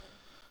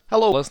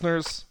Hello,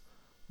 listeners.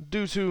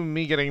 Due to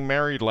me getting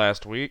married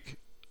last week,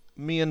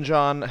 me and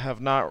John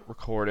have not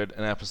recorded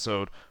an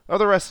episode of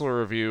the Wrestler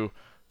Review,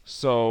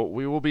 so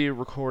we will be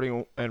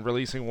recording and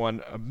releasing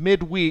one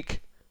midweek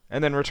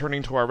and then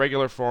returning to our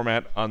regular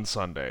format on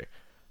Sunday.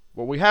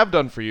 What we have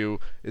done for you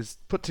is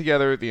put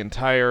together the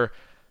entire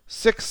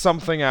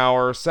 6-something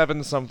hour,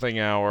 7-something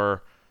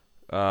hour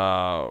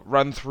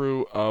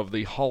run-through of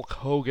the Hulk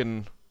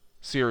Hogan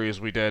series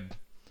we did.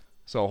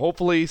 So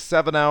hopefully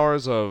 7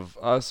 hours of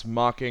us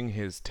mocking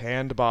his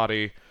tanned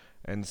body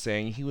and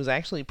saying he was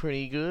actually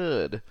pretty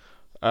good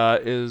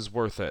is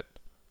worth it.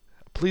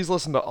 Please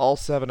listen to all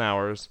 7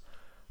 hours.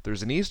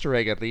 There's an Easter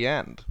egg at the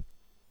end.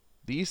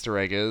 The Easter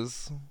egg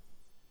is...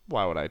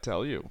 why would I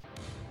tell you?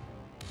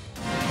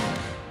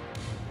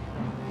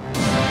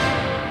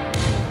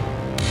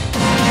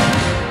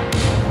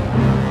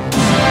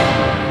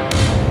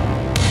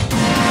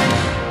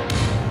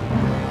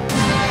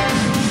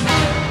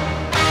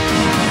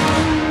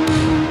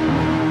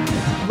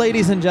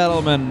 Ladies and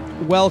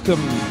gentlemen, welcome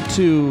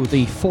to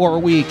the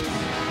 4-week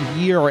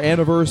year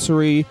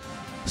anniversary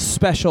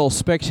special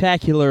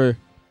spectacular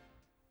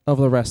of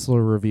the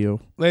Wrestler Review.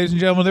 Ladies and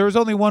gentlemen, there was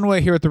only one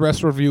way here at the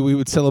Wrestler Review we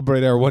would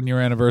celebrate our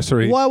 1-year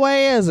anniversary. What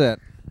way is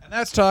it? And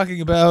that's talking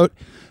about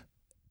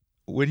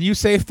when you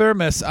say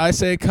thermos, I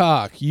say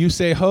cock. You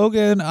say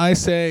Hogan, I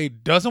say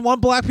doesn't want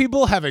black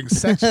people having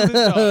sex with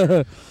his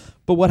daughter.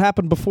 But what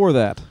happened before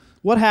that?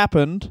 What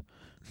happened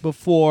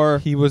before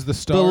He was the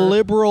star. the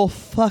liberal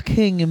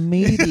fucking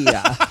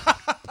media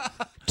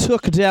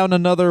took down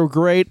another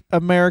great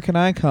American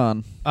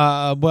icon?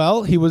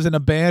 Well, he was in a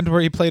band where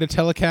he played a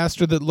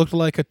Telecaster that looked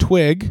like a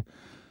twig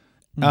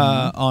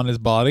on his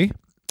body.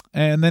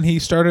 And then he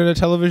started a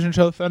television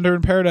show, Thunder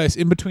in Paradise.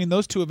 In between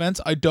those two events,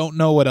 I don't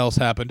know what else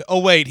happened. Oh,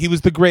 wait, he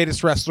was the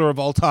greatest wrestler of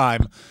all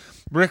time.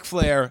 Ric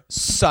Flair,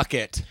 suck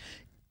it.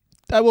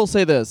 I will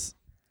say this.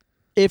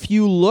 If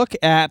you look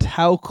at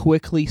how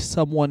quickly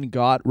someone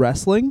got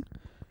wrestling,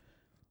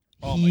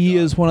 he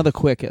is one of the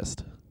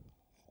quickest.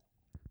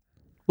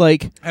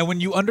 Like, And when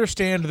you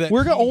understand that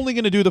we're only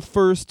going to do the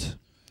first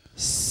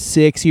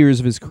 6 years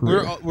of his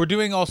career. we're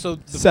doing also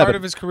the 7. part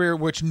of his career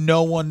which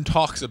no one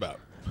talks about.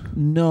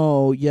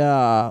 No,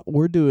 yeah,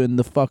 we're doing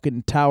the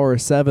fucking Tower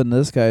of 7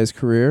 this guy's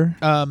career.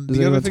 Does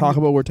anyone talk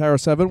about where Tower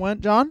 7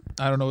 went, John?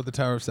 I don't know what the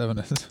Tower of 7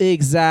 is.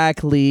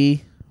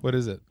 Exactly. What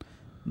is it?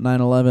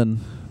 9/11.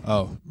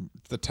 Oh,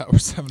 the Tower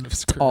of 7 of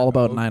his career. All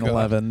about Oh,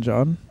 9/11,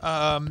 John.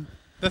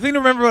 The thing to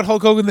remember about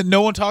Hulk Hogan that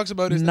no one talks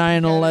about is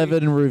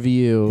 9/11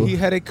 review. He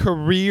had a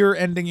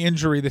career-ending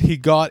injury that he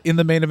got in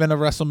the main event of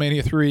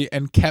WrestleMania 3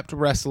 and kept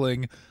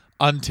wrestling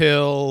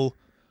until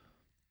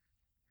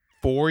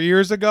 4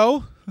 years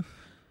ago.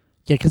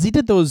 Yeah, because he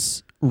did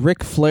those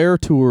Ric Flair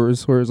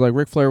tours where it's like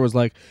Ric Flair was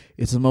like,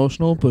 it's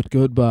emotional, but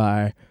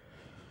goodbye.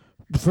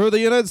 For the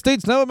United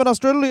States, now I'm in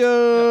Australia.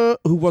 Yeah.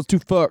 Who wants to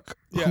fuck?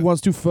 Yeah. Who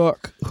wants to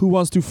fuck? Who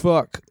wants to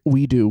fuck?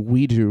 We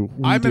do.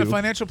 I'm in a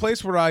financial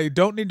place where I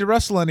don't need to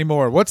wrestle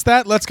anymore. What's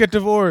that? Let's get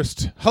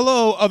divorced.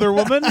 Hello, other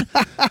woman.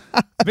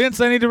 Vince,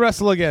 I need to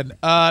wrestle again.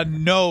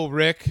 No,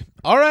 Rick.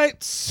 All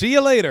right, see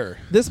you later.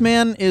 This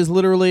man is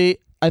literally,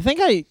 I think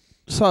I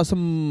saw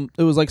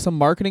it was like some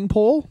marketing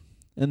poll,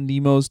 and the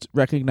most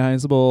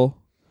recognizable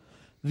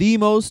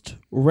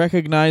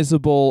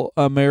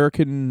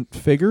American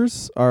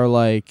figures are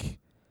like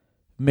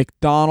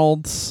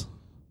McDonald's.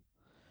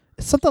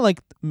 It's something like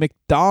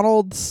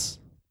McDonald's,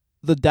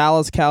 the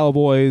Dallas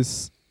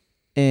Cowboys,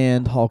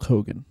 and Hulk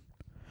Hogan.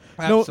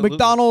 Absolutely. No,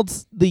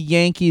 McDonald's, the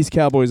Yankees,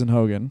 Cowboys, and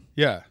Hogan.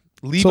 Yeah.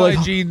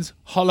 Levi jeans,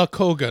 Hulk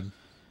Hogan.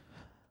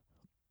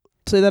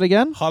 Say that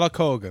again? Hulk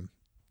Hogan.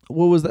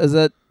 What was that? Is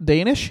that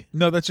Danish?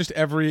 No, that's just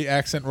every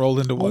accent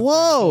rolled into one.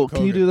 Whoa!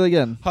 Can you do that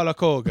again? Hulk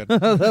Hogan.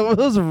 That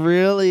was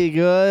really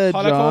good,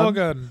 Hulk John.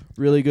 Hogan.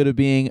 Really good at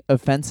being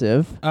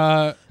offensive.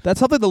 That's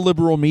something the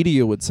liberal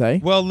media would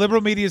say. Well,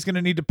 liberal media is going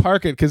to need to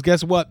park it because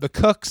guess what? The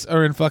cooks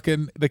are in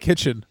fucking the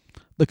kitchen.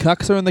 The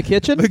cucks are in the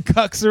kitchen? The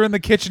cucks are in the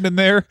kitchen and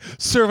they're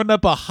serving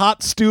up a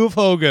hot stew of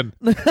Hogan.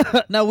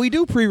 Now, we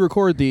do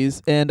pre-record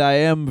these, and I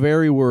am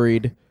very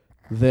worried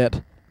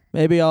that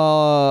maybe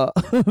someone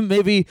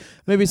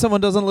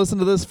doesn't listen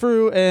to this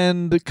through,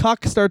 and the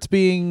cuck starts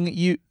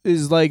being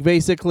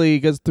basically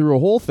gets through a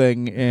whole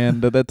thing,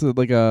 and that's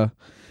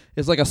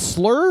it's like a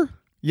slur.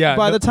 Yeah.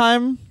 By the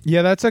time.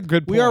 Yeah, that's a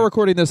good point. We are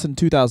recording this in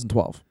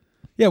 2012.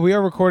 Yeah, we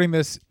are recording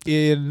this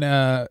in.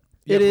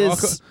 It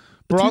is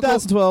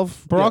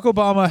 2012. Barack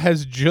Obama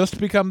has just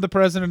become the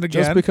president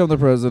again. Just become the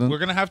president. We're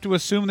going to have to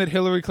assume that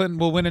Hillary Clinton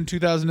will win in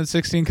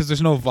 2016 because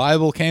there's no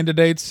viable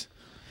candidates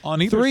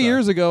on either 3 side.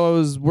 years ago, I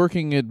was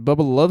working at Bubba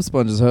the Love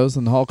Sponge's house,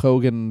 and Hulk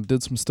Hogan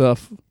did some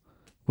stuff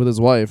with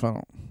his wife.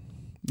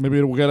 Maybe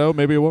it'll get out,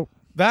 maybe it won't.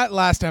 That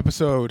last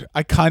episode,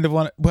 I kind of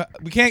want to... Well,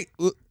 we can't...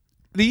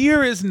 The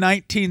year is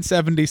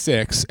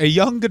 1976. A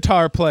young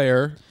guitar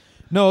player...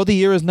 No, the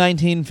year is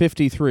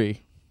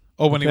 1953.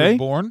 Oh, when he was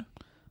born?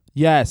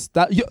 Yes.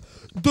 That's you.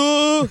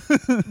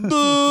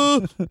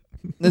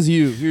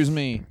 Here's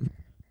me.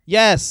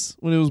 Yes,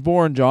 when he was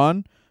born,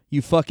 John.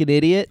 You fucking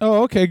idiot.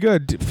 Oh, okay,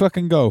 good.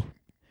 Fucking go.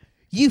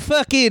 You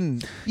fucking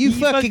cunt. You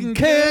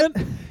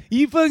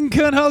fucking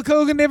cunt. Hulk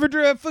Hogan never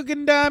drew a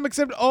fucking dime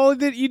except all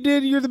that you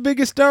did. You're the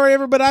biggest star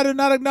ever, but I do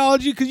not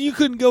acknowledge you because you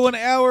couldn't go an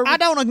hour. I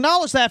don't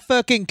acknowledge that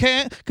fucking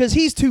cunt because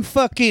he's too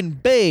fucking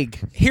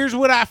big. Here's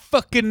what I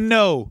fucking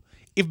know.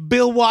 If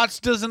Bill Watts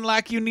doesn't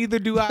like you, neither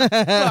do I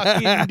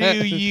fucking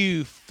do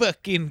you,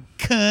 fucking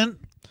cunt.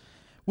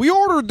 We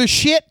ordered the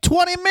shit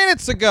 20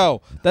 minutes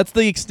ago. That's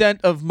the extent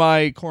of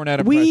my Cornette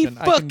impression. We I can do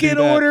fucking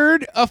that.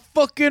 ordered a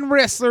fucking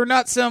wrestler,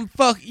 not some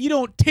fuck. You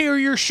don't tear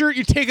your shirt,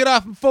 you take it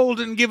off and fold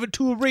it and give it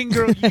to a ring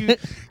girl.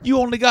 You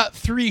only got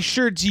 3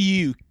 shirts,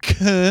 you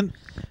cunt.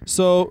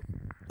 So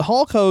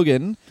Hulk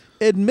Hogan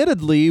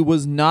admittedly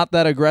was not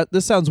that aggressive.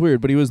 This sounds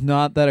weird, but he was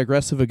not that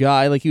aggressive a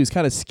guy. Like, he was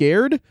kind of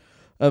scared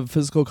of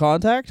physical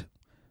contact.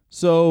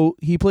 So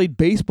he played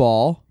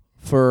baseball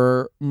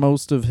for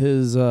most of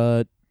his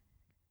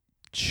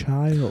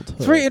childhood.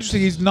 It's very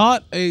interesting. He's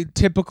not a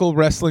typical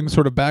wrestling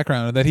sort of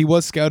background, and that he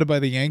was scouted by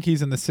the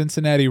Yankees and the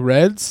Cincinnati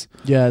Reds.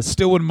 Yes.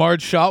 Still, when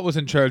Marge Schott was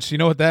in charge, so you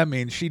know what that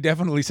means. She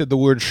definitely said the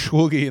word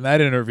 "schwoogie" in that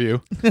interview.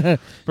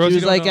 Bros, she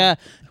was like,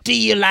 do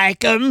you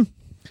like him?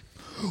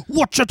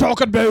 What you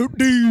talking about,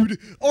 dude?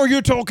 Are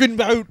you talking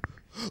about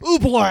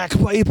black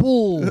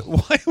people?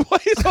 why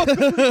is all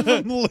this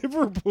from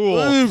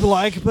Liverpool?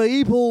 Black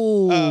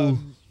people.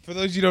 For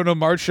those you don't know,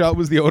 Marge Schott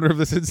was the owner of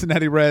the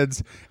Cincinnati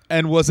Reds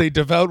and was a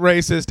devout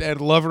racist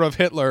and lover of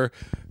Hitler.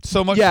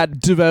 So much, yeah,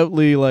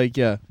 devoutly, like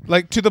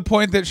to the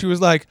point that she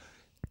was like,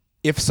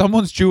 if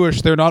someone's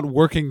Jewish, they're not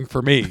working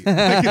for me.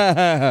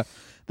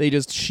 They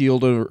just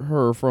shielded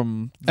her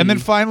from. And then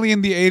finally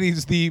in the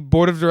 80s, the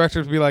board of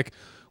directors would be like,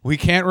 we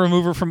can't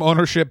remove her from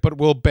ownership, but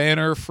we'll ban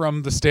her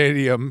from the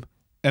stadium.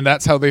 And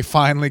that's how they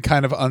finally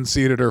kind of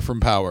unseated her from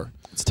power.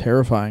 It's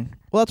terrifying.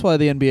 Well, that's why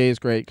the NBA is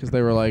great, because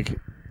they were like,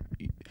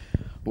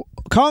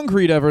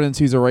 concrete evidence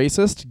he's a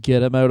racist.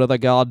 Get him out of the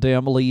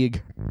goddamn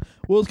league.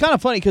 Well, it's kind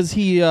of funny because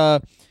he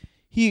all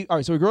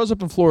right. So he grows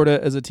up in Florida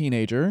as a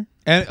teenager,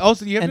 and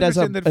also you have to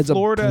understand that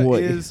Florida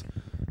boy. is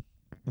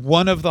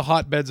one of the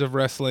hotbeds of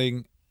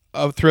wrestling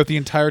throughout the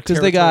entire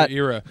territory they got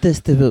era.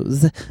 Dusty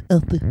Rhodes,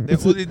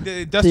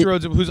 Dusty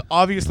Rhodes, who's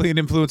obviously an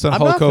influence on I'm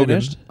Hulk not Hogan.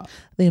 finished.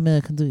 The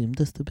American Dream,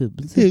 Dusty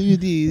Rhodes.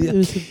 BB,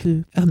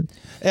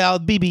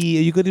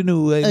 you got to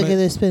know. I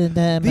spent a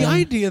dime. The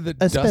idea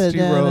that I spent a Dusty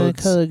dime on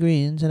Rhodes, color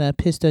greens, and I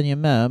pissed on your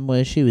mom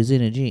while she was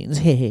in her jeans.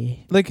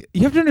 like,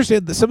 you have to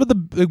understand that some of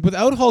the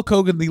without Hulk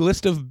Hogan, the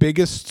list of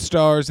biggest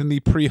stars in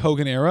the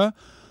pre-Hogan era,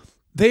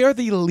 they are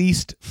the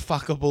least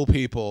fuckable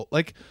people.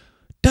 Like,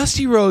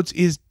 Dusty Rhodes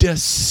is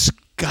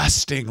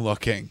disgusting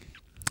looking.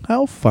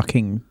 How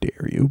fucking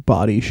dare you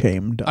body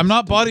shame Dusty? I'm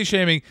not body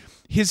shaming.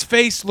 His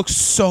face looks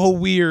so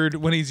weird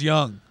when he's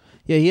young.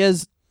 Yeah, he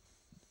has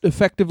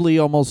effectively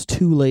almost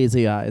 2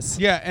 lazy eyes.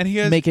 Yeah, and he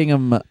has making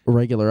him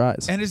regular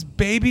eyes. and his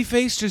baby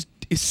face just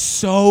is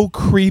so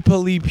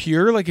creepily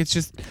pure. Like, it's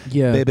just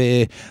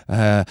baby.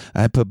 I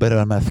put butter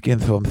on my skin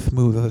so I'm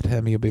smooth all the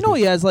time. You baby. No,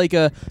 he has like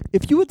a.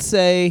 If you would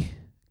say,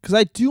 because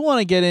I do want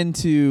to get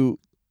into.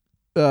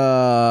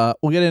 We'll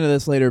get into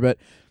this later, but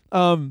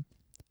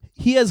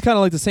he has kind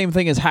of like the same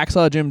thing as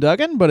Hacksaw Jim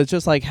Duggan, but it's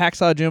just like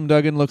Hacksaw Jim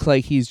Duggan looks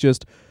like he's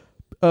just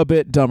a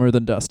bit dumber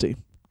than Dusty.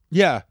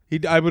 Yeah,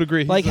 I would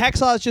agree. Like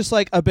Hacksaw is just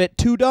like a bit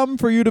too dumb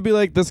for you to be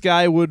like, this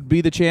guy would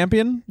be the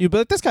champion. You'd be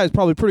like, this guy's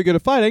probably pretty good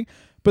at fighting.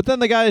 But then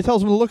the guy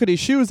tells him to look at his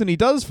shoes, and he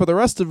does for the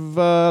rest of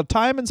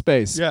time and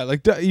space. Yeah,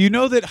 like, you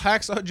know that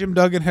Hacksaw Jim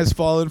Duggan has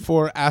fallen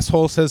for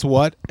asshole says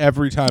what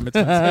every time it's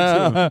been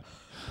said to him.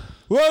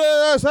 What did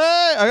I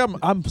say?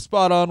 I'm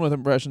spot on with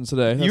impressions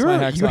today. That's my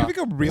Hacksaw. You're having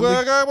a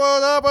really...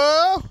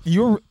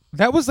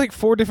 That was like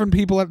 4 different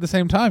people at the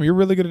same time. You're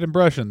really good at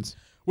impressions.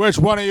 Which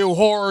one of you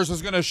whores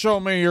is going to show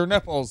me your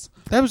nipples?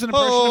 That was an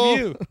impression of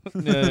you.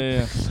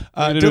 Yeah.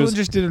 Dylan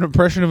just did an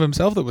impression of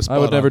himself that was spot I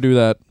would never do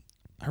that.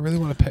 I really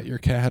want to pet your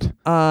cat. You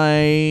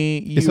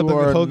something that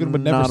are Hogan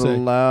would never not say.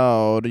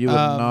 allowed. You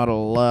are not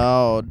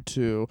allowed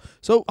to.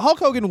 So Hulk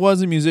Hogan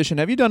was a musician.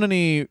 Have you done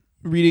any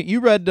reading?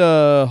 You read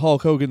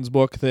Hulk Hogan's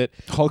book that,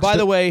 by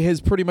the way, has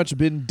pretty much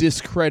been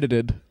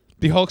discredited.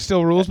 The Hulk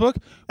Still Rules book?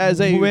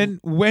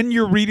 When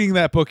you're reading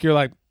that book, you're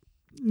like,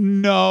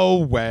 no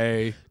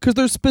way. Because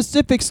there's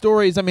specific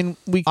stories. I mean,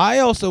 I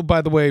also,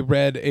 by the way,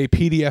 read a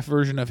PDF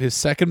version of his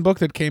second book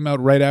that came out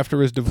right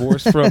after his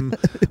divorce from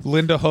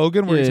Linda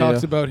Hogan, where he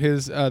talks about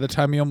his the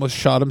time he almost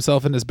shot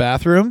himself in his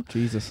bathroom.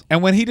 Jesus.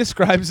 And when he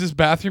describes his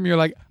bathroom, you're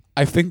like,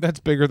 I think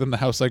that's bigger than the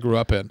house I grew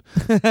up in.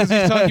 Because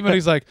he's talking about,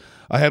 he's like,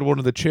 I had one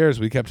of the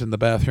chairs we kept in the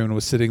bathroom and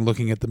was sitting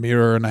looking at the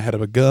mirror, and I had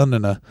a gun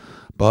and a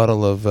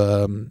bottle of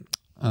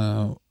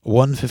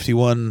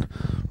 151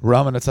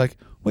 rum, and it's like,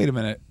 wait a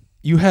minute.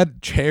 You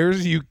had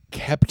chairs you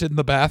kept in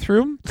the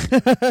bathroom?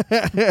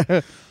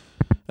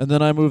 And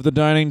then I moved the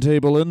dining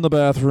table in the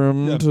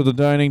bathroom to the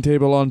dining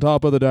table on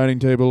top of the dining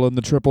table in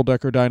the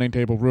triple-decker dining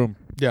table room.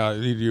 Yeah, I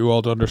need you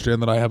all to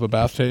understand that I have I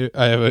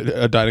have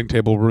a dining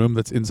table room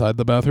that's inside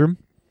the bathroom.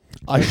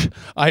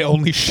 I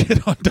only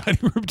shit on dining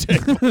room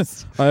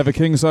tables. I have a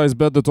king-size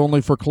bed that's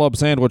only for club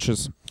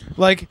sandwiches.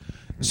 Like,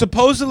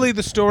 Supposedly,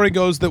 the story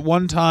goes that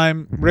one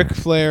time Ric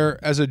Flair,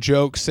 as a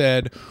joke,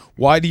 said,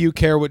 "Why do you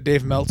care what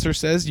Dave Meltzer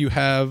says? You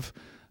have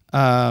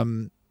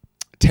 $10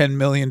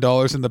 million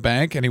in the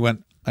bank." And he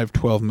went, "I have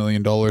 $12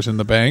 million in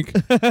the bank."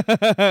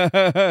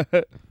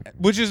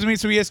 Which is, I mean,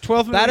 so he has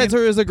 $12 million. That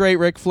is a great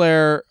Ric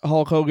Flair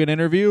Hulk Hogan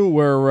interview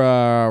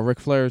where Ric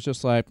Flair is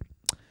just like,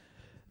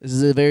 "This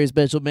is a very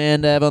special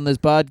man to have on this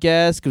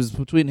podcast because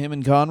between him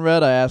and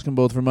Conrad, I ask them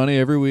both for money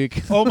every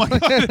week." Oh my God.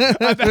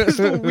 That is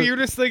the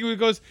weirdest thing. He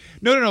goes,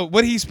 no.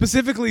 What he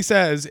specifically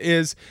says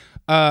is,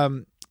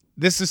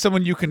 this is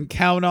someone you can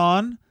count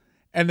on.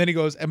 And then he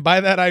goes, and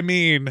by that I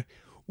mean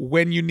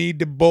when you need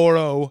to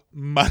borrow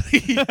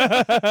money.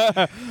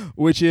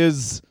 Which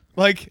is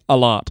like a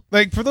lot.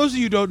 Like, for those of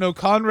you who don't know,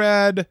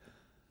 Conrad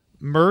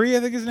Murray,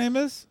 I think his name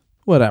is.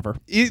 Whatever.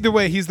 Either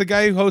way, he's the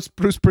guy who hosts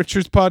Bruce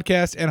Pritchard's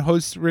podcast and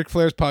hosts Ric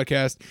Flair's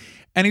podcast.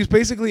 And he's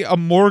basically a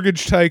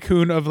mortgage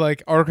tycoon of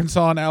like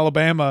Arkansas and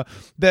Alabama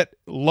that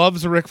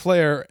loves Ric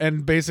Flair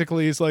and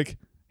basically is like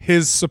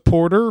his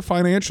supporter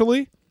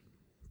financially.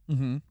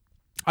 Mm-hmm.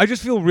 I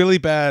just feel really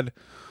bad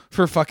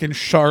for fucking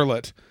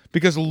Charlotte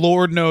because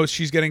Lord knows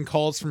she's getting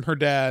calls from her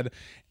dad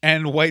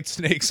and White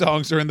Snake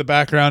songs are in the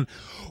background.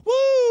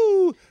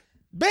 Woo!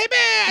 Baby,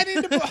 I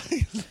need to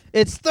buy.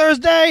 It's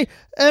Thursday,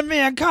 and me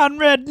and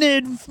Conrad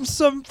need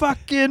some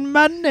fucking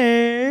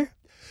money.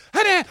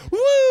 Honey,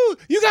 woo!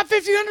 You got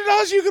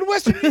 $1,500 you could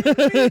Western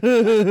Union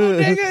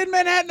bodega in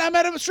Manhattan. I'm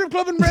at a strip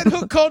club in Red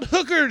Hook called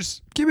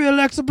Hookers. Give me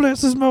Alexa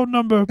Bliss's mode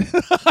number. Give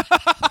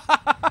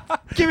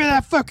me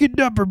that fucking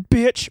number,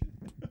 bitch.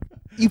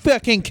 You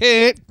fucking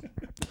can't.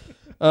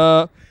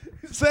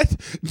 Is that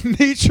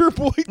Nature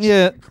Boy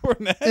Yeah. Jim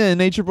Cornette? Yeah,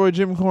 Nature Boy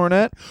Jim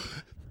Cornette.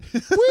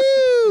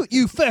 Woo!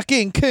 You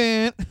fucking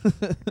can't.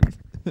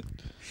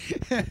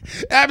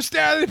 I'm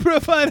styling and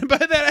profiling, and by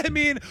that I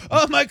mean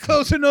all my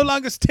clothes are no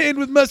longer stained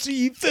with mustard,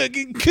 you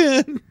fucking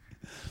cunt.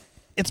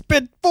 It's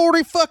been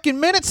 40 fucking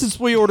minutes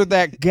since we ordered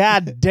that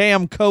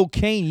goddamn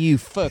cocaine, you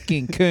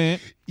fucking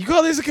cunt. You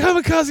call this a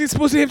kamikaze? It's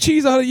supposed to have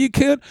cheese on it, you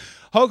cunt.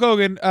 Hulk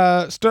Hogan,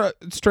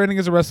 training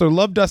as a wrestler,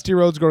 loved Dusty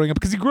Rhodes growing up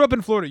because he grew up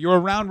in Florida. You're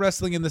around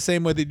wrestling in the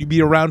same way that you'd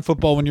be around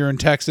football when you're in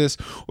Texas,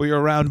 or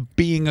you're around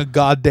being a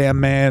goddamn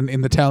man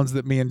in the towns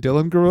that me and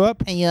Dylan grew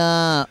up.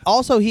 Yeah.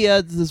 Also, he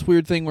had this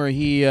weird thing where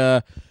he,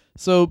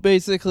 so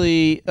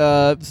basically,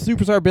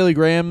 superstar Billy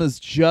Graham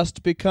is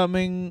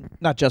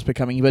not just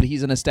becoming, but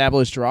he's an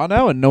established draw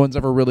now, and no one's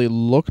ever really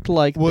looked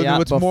like that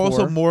What's before.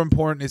 also more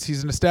important is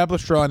he's an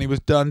established draw, and he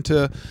was done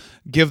to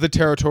give the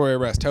territory a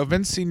rest. How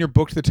Vince Sr.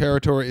 booked the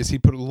territory is he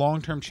put a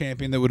long-term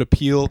champion that would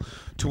appeal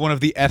to one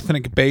of the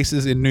ethnic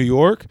bases in New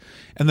York,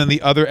 and then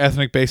the other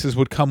ethnic bases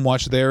would come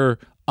watch their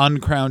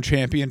uncrowned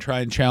champion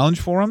try and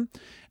challenge for him.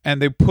 And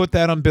they put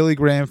that on Billy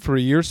Graham for a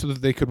year so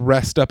that they could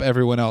rest up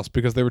everyone else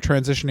because they were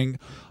transitioning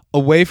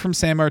away from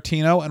San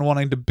Martino and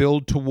wanting to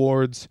build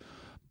towards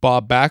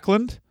Bob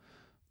Backlund.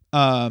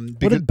 What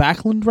did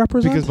Backlund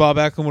represent? Because Bob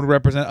Backlund would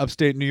represent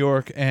upstate New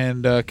York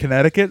and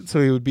Connecticut,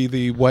 so he would be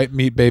the white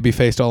meat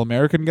baby-faced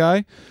All-American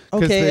guy.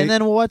 Okay, and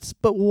then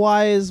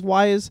why is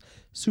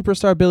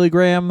superstar Billy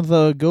Graham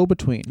the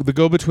go-between? The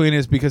go-between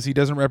is because he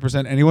doesn't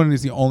represent anyone, and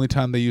he's the only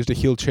time they used a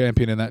heel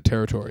champion in that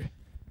territory.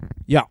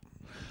 Yeah.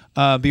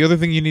 The other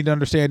thing you need to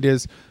understand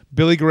is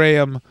Billy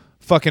Graham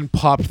fucking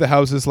popped the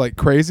houses like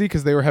crazy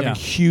because they were having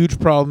huge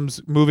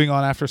problems moving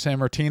on after San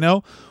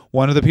Martino.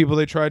 One of the people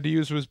they tried to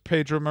use was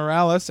Pedro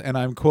Morales, and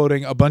I'm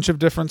quoting a bunch of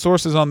different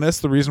sources on this.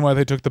 The reason why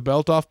they took the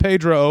belt off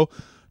Pedro,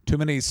 too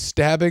many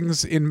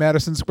stabbings in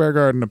Madison Square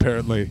Garden,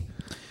 apparently.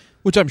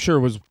 Which I'm sure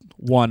was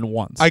won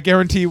once. I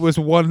guarantee it was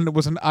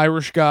an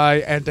Irish guy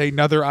and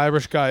another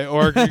Irish guy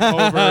arguing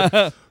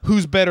over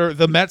who's better,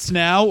 the Mets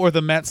now or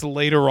the Mets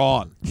later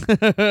on.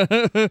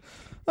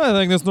 I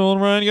think this Nolan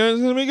Ryan guy is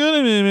going to be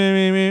good.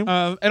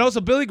 And also,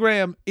 Billy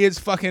Graham is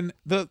fucking...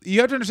 You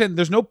have to understand,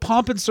 there's no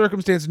pomp and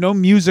circumstance, no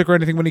music or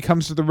anything when he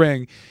comes to the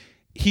ring.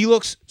 He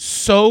looks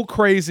so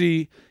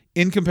crazy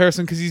in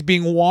comparison because he's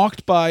being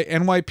walked by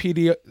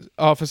NYPD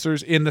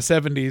officers in the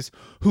 70s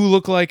who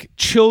look like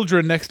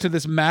children next to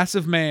this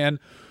massive man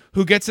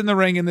who gets in the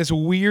ring in this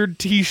weird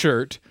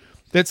T-shirt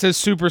that says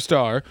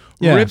Superstar,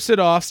 rips it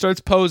off,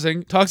 starts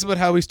posing, talks about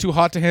how he's too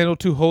hot to handle,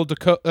 too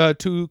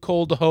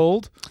cold to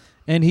hold.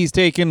 And he's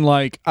taken,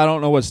 I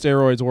don't know what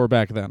steroids were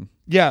back then.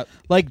 Yeah.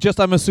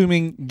 I'm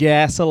assuming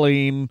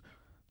gasoline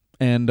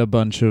and a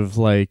bunch of,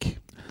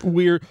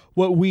 weird,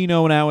 what we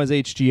know now as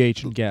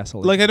HGH and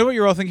gasoline. I know what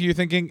you're all thinking. You're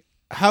thinking,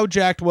 how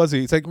jacked was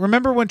he? It's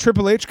remember when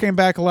Triple H came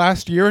back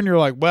last year and you're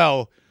like,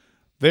 well,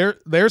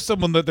 there's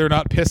someone that they're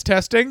not piss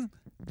testing?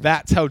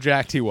 That's how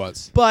jacked he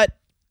was. But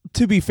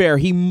to be fair,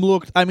 he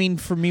looked,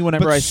 for me,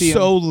 whenever I see him.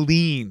 so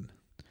lean.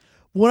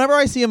 Whenever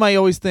I see him, I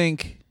always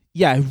think,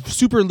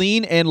 super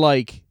lean and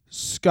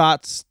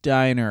Scott's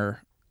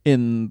Diner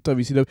in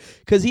WCW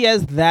because he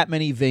has that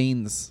many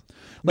veins.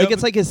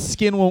 It's like his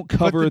skin won't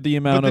cover the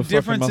amount of fucking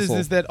muscle. The difference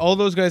is that all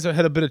those guys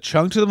had a bit of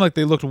chunk to them.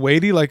 They looked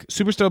weighty.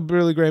 Superstar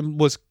Billy Graham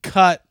was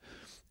cut,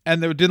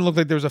 and it didn't look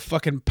like there was a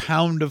fucking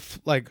pound of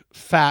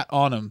fat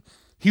on him.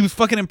 He was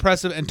fucking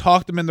impressive and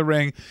talked him in the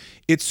ring.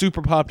 It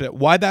super popped it.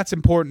 Why that's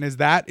important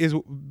is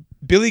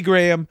Billy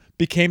Graham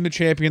became the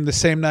champion the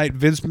same night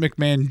Vince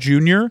McMahon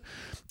Jr.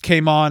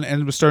 came on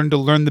and was starting to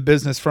learn the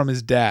business from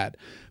his dad.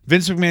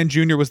 Vince McMahon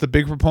Jr. was the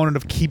big proponent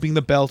of keeping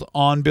the belt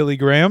on Billy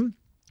Graham.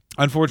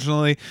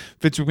 Unfortunately,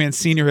 Vince McMahon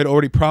Sr. had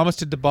already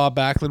promised it to Bob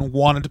Backlund,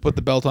 wanted to put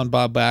the belt on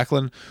Bob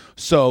Backlund,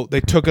 so they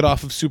took it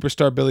off of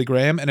superstar Billy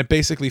Graham, and it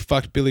basically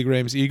fucked Billy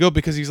Graham's ego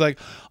because he's like,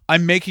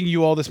 I'm making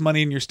you all this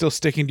money and you're still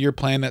sticking to your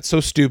plan. That's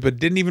so stupid.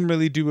 Didn't even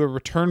really do a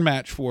return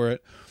match for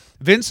it.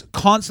 Vince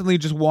constantly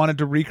just wanted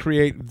to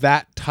recreate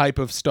that type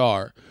of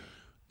star.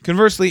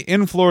 Conversely,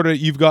 in Florida,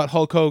 you've got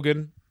Hulk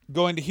Hogan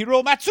going to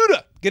Hiro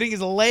Matsuda, getting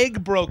his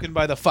leg broken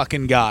by the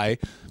fucking guy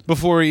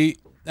before he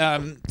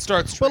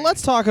starts training. But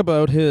let's talk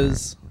about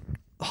his...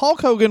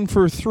 Hulk Hogan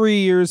for 3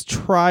 years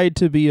tried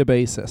to be a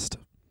bassist.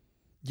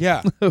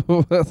 Yeah. Are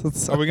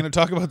we going to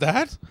talk about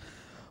that?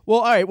 Well,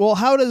 all right. Well,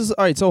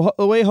 so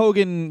the way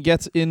Hogan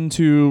gets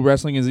into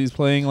wrestling is he's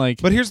playing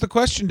like... But here's the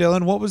question,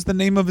 Dylan. What was the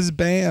name of his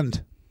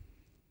band?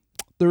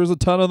 There was a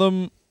ton of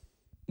them.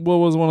 What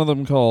was one of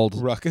them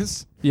called?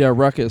 Ruckus? Yeah,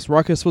 Ruckus.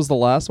 Ruckus was the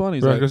last one.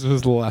 Ruckus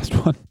was the last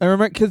one. I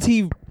remember because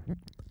he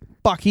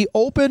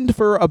opened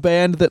for a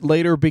band that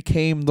later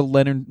became the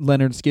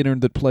Leonard Skinner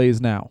that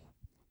plays now.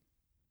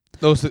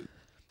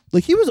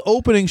 Like he was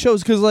opening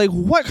shows because like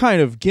what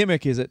kind of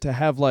gimmick is it to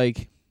have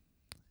like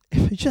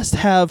if you just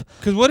have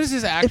because what is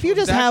his actual if you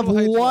just have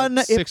one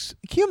can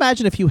you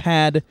imagine if you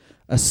had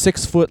a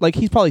 6 foot like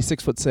he's probably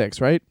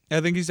 6'6", right? I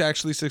think he's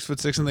actually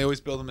 6'6", and they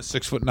always build him as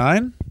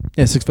 6'9".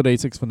 Yeah, 6'8",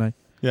 6'9".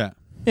 Yeah,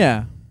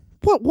 yeah.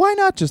 What? Why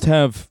not just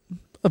have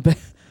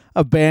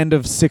a band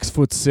of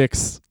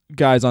 6'6"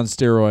 guys on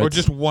steroids, or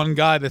just one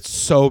guy that's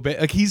so big?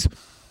 Like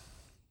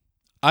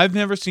I've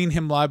never seen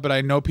him live, but I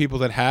know people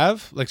that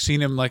have like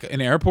seen him like in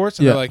airports,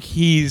 and they're like,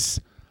 he's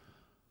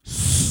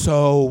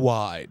so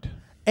wide.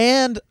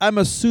 And I'm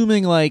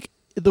assuming like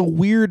the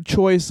weird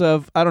choice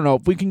of I don't know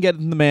if we can get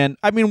in the man.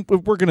 I mean,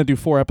 we're gonna do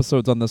 4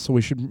 episodes on this, so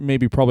we should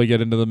probably get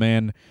into the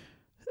man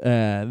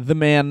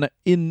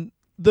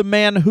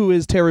who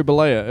is Terry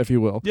Bollea, if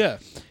you will. Yeah,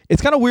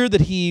 it's kind of weird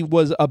that he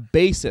was a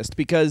bassist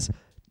because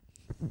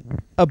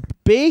a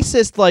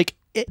bassist like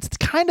it's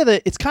kind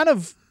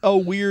of a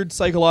weird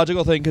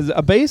psychological thing because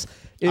a bass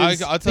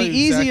is I'll tell the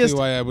you exactly easiest.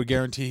 why I would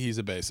guarantee he's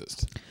a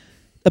bassist.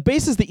 A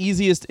bass is the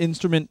easiest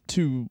instrument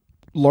to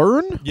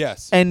learn,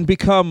 yes, and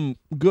become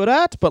good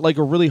at, but like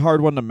a really hard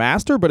one to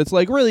master. But it's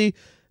like really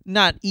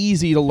not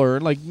easy to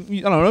learn. Like I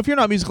don't know if you're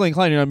not musically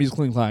inclined, you're not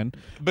musically inclined.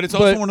 But it's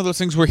also one of those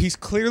things where he's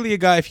clearly a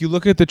guy. If you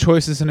look at the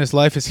choices in his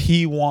life, is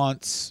he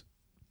wants.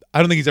 I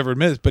don't think he's ever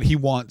admitted it, but he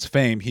wants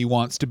fame. He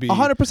wants to be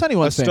 100%. He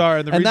wants a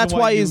star, fame. And that's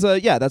why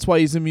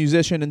he's a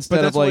musician instead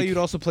of like. But that's why you'd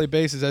also play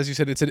bass. Is as you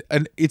said,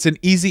 it's an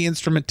easy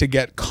instrument to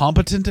get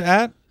competent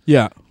at.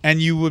 Yeah,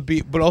 and you would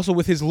be, but also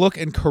with his look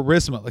and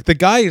charisma, like the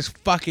guy is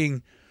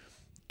fucking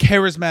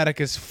charismatic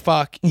as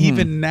fuck.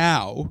 Even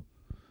now,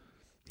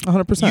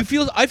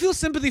 100%. I feel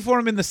sympathy for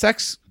him in the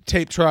sex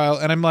tape trial,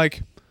 and I'm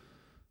like,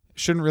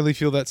 shouldn't really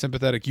feel that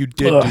sympathetic. You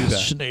did do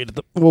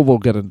that. We'll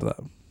get into that.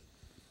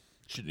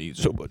 Should eat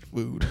so much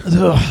food.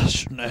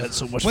 Shouldn't have had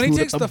so much when food he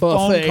takes at the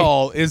buffet. phone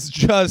call is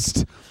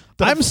just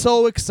I'm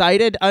so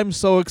excited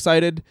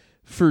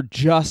for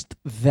just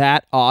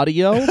that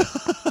audio.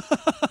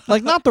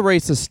 Like not the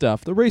racist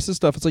stuff. The racist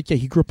stuff, it's like, yeah,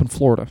 he grew up in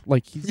Florida.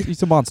 Like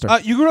he's a monster.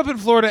 You grew up in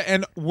Florida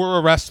and were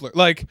a wrestler.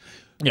 Like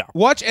yeah.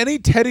 Watch any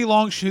Teddy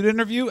Long shoot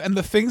interview and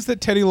the things that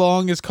Teddy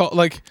Long is called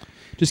like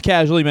just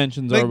casually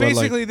mentions like are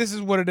basically like, this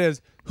is what it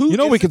is.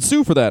 We could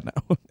sue for that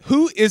now.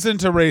 Who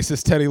isn't a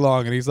racist, Teddy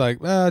Long? And he's like,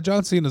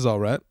 John Cena's all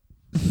right.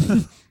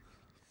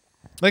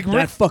 Like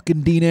that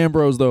fucking Dean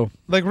Ambrose though.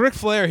 Like Ric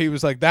Flair, he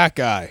was like that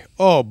guy.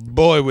 Oh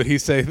boy, would he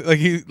say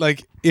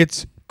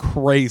it's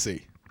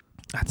crazy.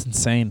 That's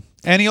insane.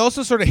 And he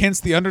also sort of hints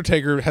the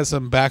Undertaker has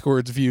some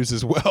backwards views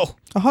as well.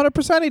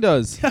 100% he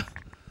does.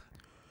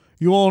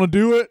 You want to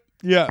do it?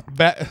 Yeah,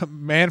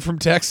 man from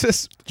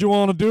Texas. Do you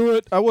want to do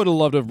it? I would have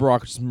loved if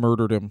Brock just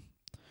murdered him.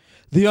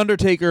 The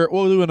Undertaker,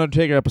 we'll do an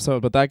Undertaker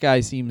episode, but that guy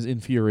seems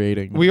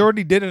infuriating. We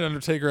already did an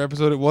Undertaker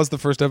episode. It was the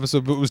first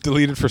episode, but it was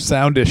deleted for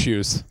sound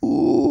issues.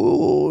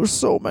 Ooh,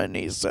 so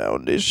many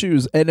sound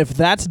issues. And if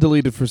that's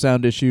deleted for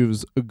sound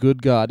issues,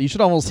 good God, you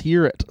should almost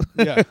hear it.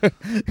 Yeah.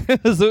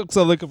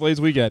 So the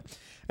complaints we get.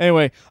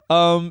 Anyway,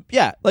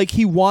 yeah, like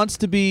he wants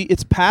to be,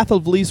 it's path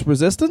of least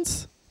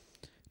resistance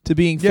to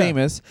being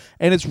famous.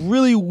 And it's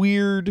really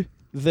weird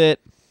that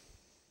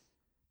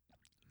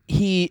so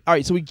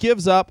he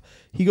gives up.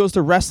 He goes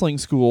to wrestling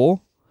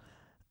school,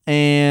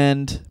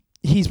 and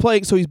he's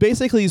playing. So he's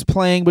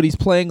playing, but he's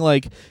playing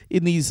like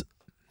in these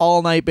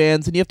all-night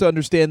bands. And you have to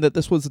understand that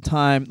this was a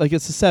time, like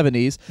it's the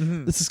 70s.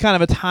 Mm-hmm. This is kind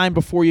of a time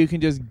before you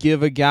can just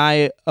give a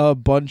guy a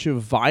bunch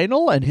of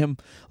vinyl and him,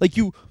 like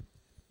you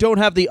don't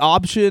have the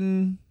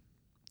option.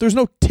 There's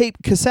no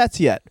tape cassettes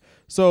yet,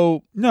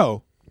 so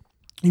no.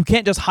 You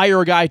can't just hire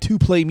a guy to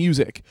play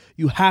music.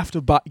 You have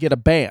to get a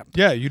band.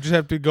 Yeah, you just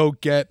have to go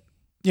get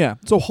Yeah.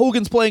 So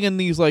Hogan's playing in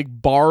these like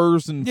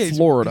bars in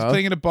Florida. He's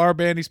playing in a bar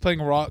band. He's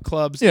playing rock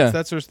clubs. Yeah.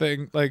 That sort of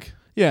thing. Like,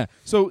 yeah.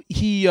 So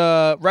he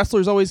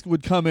wrestlers always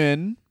would come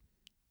in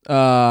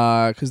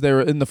because they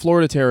were in the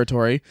Florida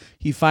territory.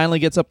 He finally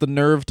gets up the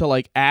nerve to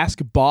like ask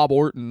Bob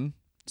Orton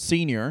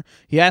Sr.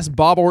 He asked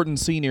Bob Orton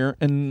Sr.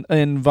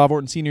 and Bob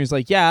Orton Sr. is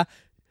like, yeah,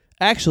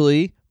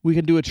 actually, we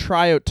can do a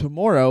tryout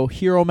tomorrow.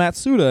 Hiro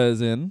Matsuda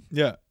is in.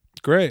 yeah,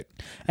 great.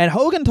 And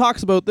Hogan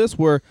talks about this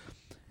where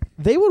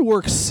they would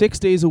work 6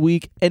 days a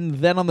week, and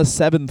then on the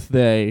 7th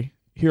day,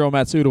 Hiro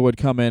Matsuda would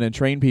come in and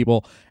train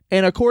people.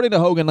 And according to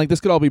Hogan, like, this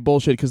could all be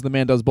bullshit because the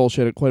man does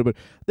bullshit quite a bit.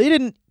 They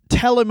didn't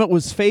tell him it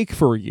was fake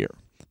for a year.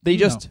 They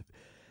just...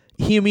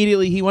 He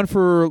went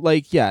for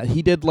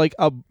he did like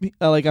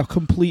a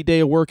complete day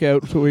of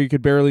workout so he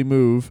could barely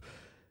move.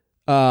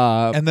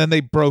 And then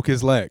they broke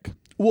his leg.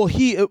 Well,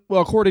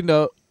 according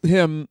to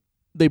him,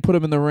 they put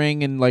him in the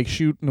ring and like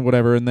shoot and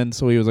whatever, and then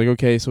so he was like,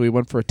 okay, so he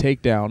went for a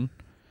takedown,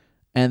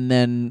 and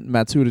then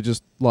Matsuda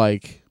just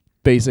like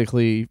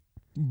basically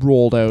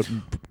rolled out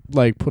and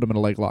like put him in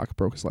a leg lock,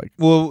 broke his leg.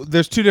 Well,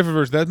 there's two different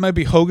versions. That might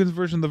be Hogan's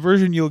version. The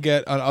version you'll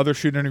get on other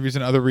shoot interviews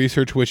and other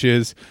research, which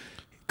is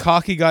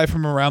cocky guy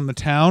from around the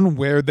town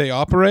where they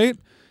operate.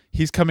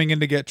 He's coming in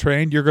to get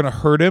trained. You're going to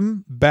hurt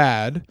him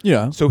bad.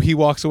 Yeah. So he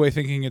walks away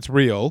thinking it's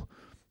real.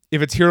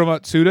 If it's Hiro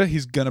Matsuda,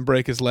 he's going to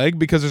break his leg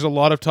because there's a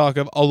lot of talk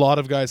of a lot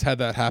of guys had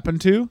that happen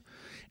to.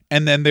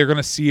 And then they're going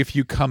to see if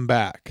you come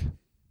back.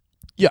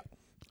 Yeah.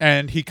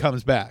 And he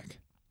comes back.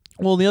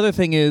 Well, the other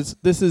thing is,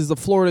 this is the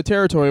Florida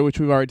territory, which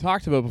we've already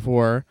talked about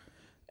before.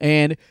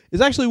 And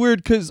it's actually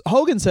weird because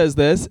Hogan says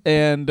this,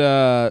 and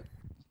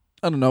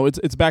I don't know,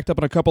 it's backed up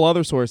in a couple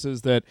other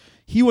sources that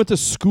he went to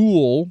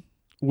school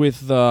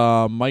with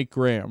Mike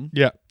Graham.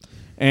 Yeah.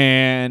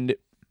 And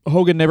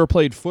Hogan never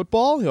played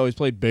football. He always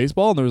played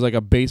baseball, and there was like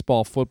a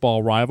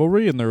baseball-football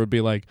rivalry, and there would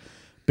be like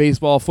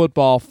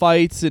baseball-football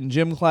fights in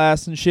gym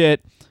class and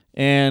shit.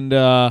 And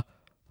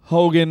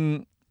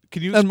Hogan...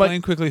 Can you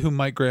explain quickly who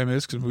Mike Graham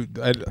is?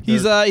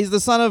 He's the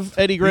son of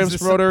Eddie Graham's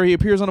promoter. He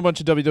appears on a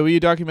bunch of WWE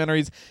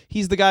documentaries.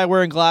 He's the guy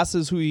wearing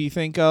glasses who you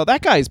think,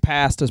 that guy's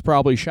past is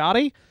probably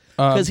shoddy.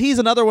 Because he's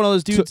another one of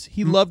those dudes,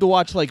 he loved to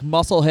watch like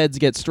muscle heads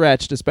get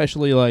stretched,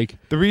 especially like...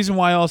 The reason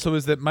why also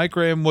is that Mike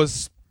Graham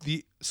was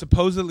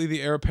supposedly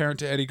the heir apparent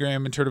to Eddie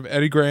Graham. In terms of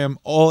Eddie Graham,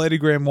 all Eddie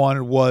Graham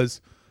wanted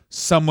was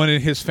someone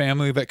in his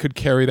family that could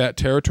carry that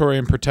territory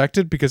and protect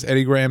it, because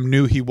Eddie Graham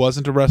knew he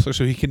wasn't a wrestler,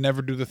 so he could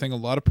never do the thing a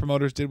lot of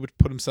promoters did, which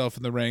put himself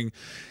in the ring,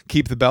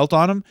 keep the belt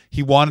on him.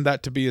 He wanted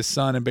that to be his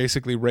son and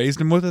basically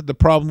raised him with it. The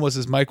problem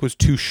was Mike was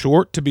too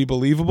short to be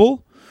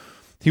believable.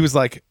 He was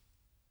like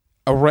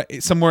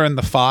somewhere in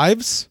the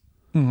 5s.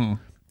 Mm-hmm.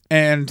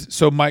 And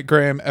so Mike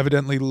Graham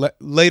evidently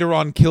later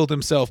on killed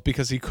himself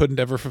because he couldn't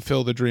ever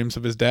fulfill the dreams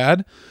of his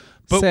dad.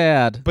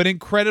 Sad. But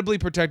incredibly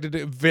protected.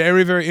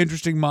 Very, very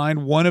interesting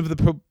mind. One of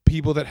the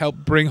people that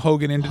helped bring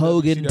Hogan into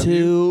Hogan WCW.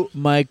 2,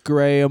 Mike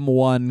Graham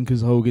 1,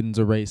 because Hogan's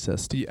a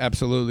racist. Yeah,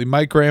 absolutely.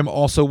 Mike Graham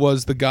also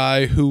was the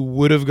guy who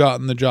would have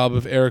gotten the job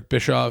if Eric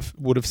Bischoff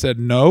would have said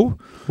no.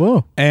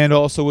 Whoa. And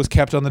also was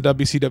kept on the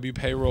WCW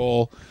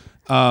payroll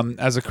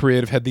as a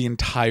creative head the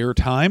entire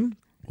time.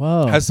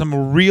 Whoa. Has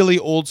some really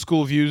old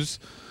school views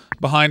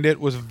behind it.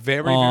 Was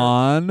very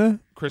on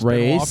Chris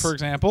race. Benoit, for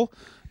example.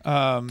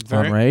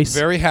 Race.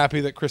 Very happy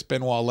that Chris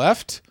Benoit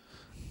left.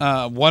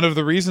 One of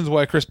the reasons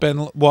why Chris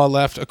Benoit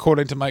left,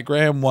 according to Mike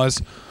Graham,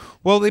 was,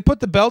 well, they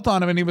put the belt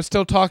on him and he was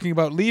still talking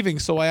about leaving,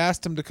 so I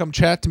asked him to come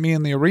chat to me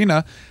in the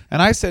arena,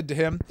 and I said to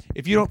him,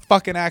 if you don't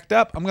fucking act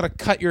up, I'm going to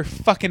cut your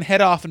fucking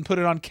head off and put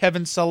it on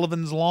Kevin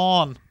Sullivan's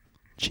lawn.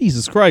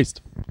 Jesus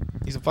Christ.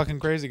 He's a fucking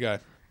crazy guy.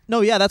 No,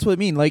 yeah, that's what I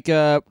mean. Like,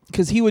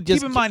 because he would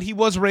just... Keep in mind, he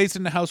was raised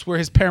in a house where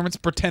his parents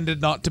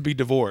pretended not to be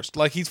divorced.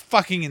 Like, he's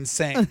fucking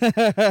insane.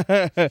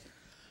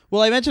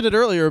 Well, I mentioned it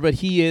earlier, but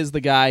he is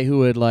the guy who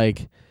would,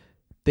 like,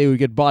 they would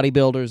get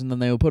bodybuilders and then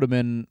they would put him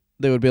in,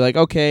 they would be like,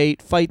 okay,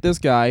 fight this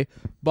guy.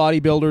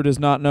 Bodybuilder does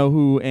not know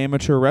who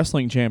amateur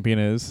wrestling champion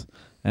is.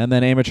 And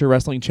then amateur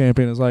wrestling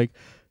champion is like,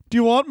 do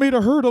you want me to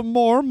hurt him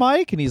more,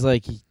 Mike? And he's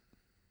like,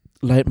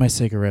 light my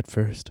cigarette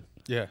first.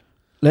 Yeah.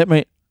 Let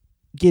me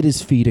get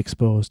his feet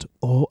exposed.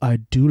 Oh, I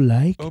do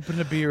like. Open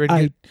a beer and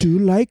I do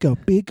like a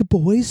big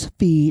boy's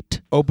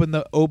feet. Open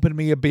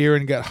me a beer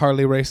and get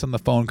Harley Race on the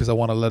phone because I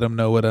want to let him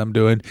know what I'm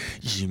doing.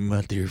 You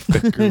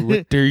motherfucker,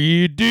 what are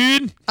you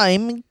doing?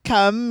 I'm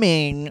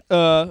coming.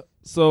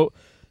 So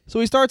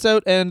he starts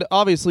out, and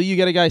obviously you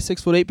get a guy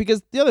 6'8",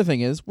 because the other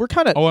thing is we're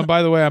kind of. Oh, and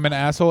by the way, I'm an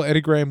asshole.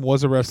 Eddie Graham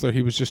was a wrestler.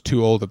 He was just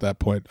too old at that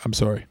point. I'm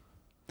sorry.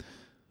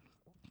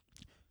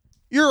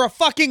 You're a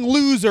fucking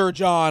loser,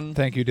 John.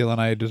 Thank you, Dylan.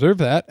 I deserve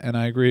that, and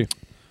I agree.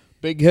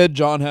 Big head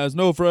John has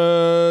no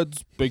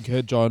friends. Big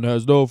head John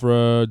has no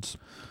friends.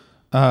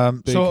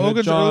 So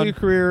Hogan's early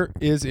career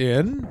is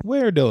in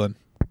where, Dylan?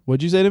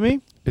 What'd you say to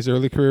me? His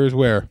early career is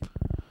where?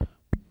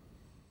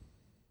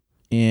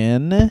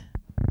 In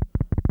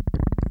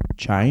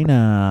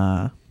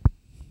China.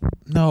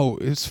 No,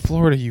 it's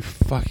Florida, you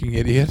fucking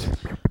idiot.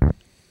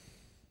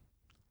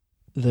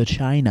 The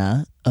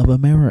China of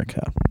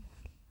America.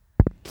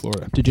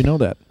 Florida. Did you know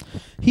that?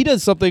 He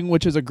does something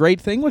which is a great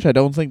thing, which I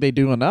don't think they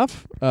do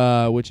enough,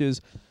 which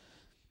is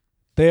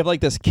they have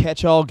like this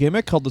catch-all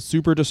gimmick called the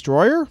Super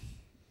Destroyer.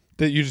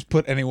 That you just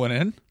put anyone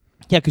in?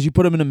 Yeah, because you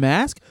put him in a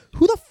mask.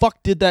 Who the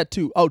fuck did that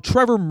too? Oh,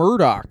 Trevor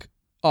Murdoch,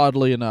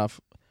 oddly enough.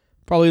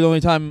 Probably the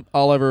only time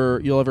you'll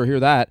ever hear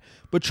that.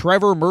 But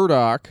Trevor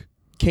Murdoch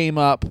came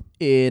up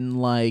in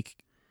like,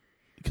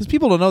 because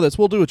people don't know this,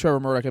 we'll do a Trevor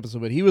Murdoch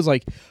episode, but he was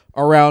like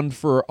around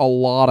for a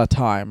lot of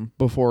time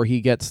before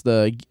he gets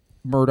the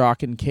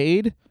Murdoch and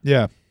Cade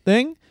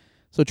thing.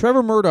 So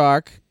Trevor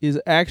Murdoch is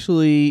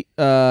actually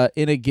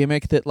in a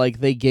gimmick that like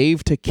they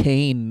gave to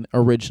Kane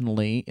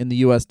originally in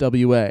the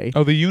USWA.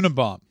 Oh, the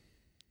Unabomb.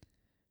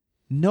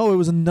 No, it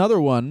was another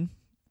one.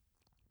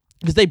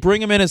 Because they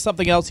bring him in as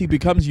something else, he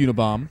becomes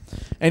Unabomb.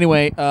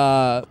 Anyway,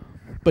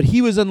 but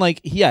he was in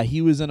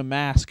he was in a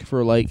mask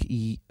for like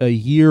a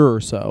year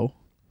or so.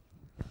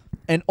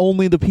 And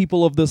only the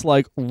people of this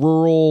like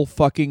rural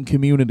fucking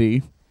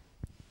community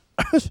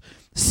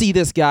see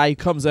this guy who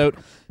comes out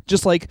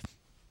just like,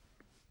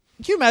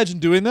 can you imagine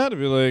doing that? It'd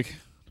be like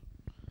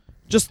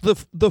just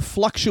the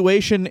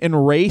fluctuation in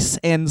race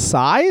and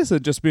size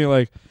and just being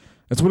like,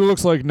 that's what it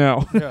looks like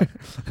now.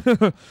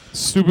 Yeah.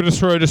 Super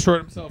Destroyer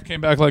destroyed himself,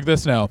 came back like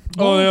this now.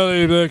 Oh,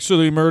 yeah, they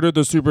actually murdered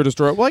the Super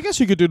Destroyer. Well, I guess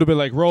you could do it a bit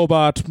like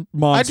robot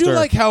monster. I do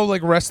like how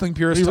like wrestling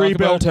purists We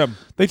rebuilt him.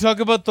 They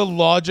talk about the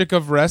logic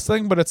of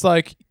wrestling, but it's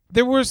like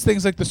there was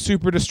things like the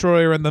Super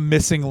Destroyer and the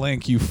missing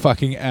link, you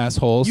fucking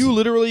assholes. You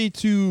literally,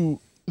 to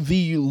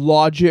the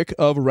logic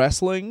of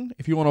wrestling,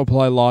 if you want to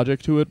apply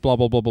logic to it, blah,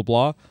 blah, blah, blah,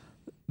 blah,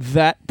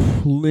 that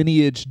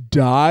lineage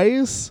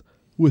dies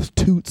with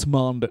Toots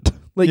Mondit.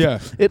 Like,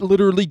 it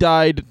literally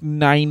died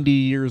 90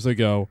 years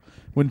ago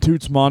when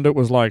Toots Mondit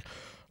was like,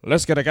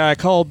 let's get a guy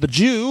called the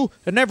Jew,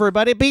 and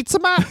everybody beats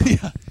him up.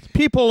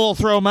 People will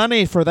throw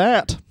money for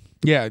that.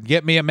 Yeah,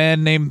 get me a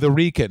man named the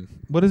Rican.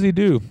 What does he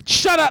do?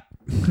 Shut up!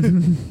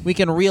 We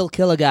can real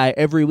kill a guy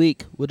every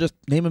week. We'll just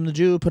name him the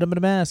Jew, put him in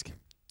a mask.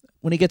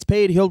 When he gets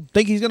paid, he'll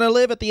think he's going to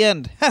live at the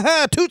end. Ha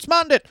ha, Toots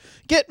Mondit,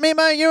 get me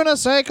my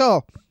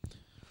unicycle.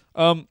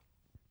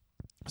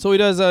 So he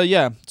does,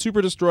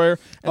 Super Destroyer.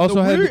 And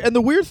Also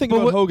the weird thing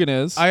about Hogan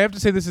is... I have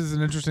to say this is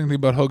an interesting thing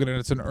about Hogan, and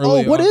it's an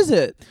early what is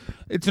it?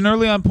 It's an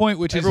early on point,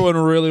 which everyone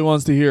really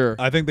wants to hear.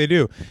 I think they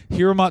do.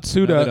 Hiro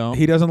Matsuda, No, they don't.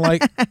 he doesn't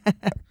like...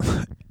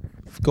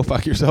 Go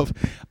fuck yourself.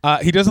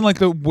 He doesn't like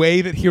the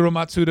way that Hiro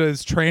Matsuda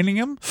is training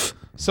him,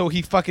 so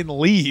he fucking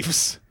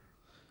leaves.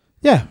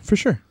 Yeah, for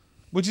sure.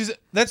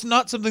 That's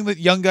not something that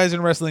young guys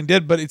in wrestling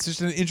did, but it's just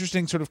an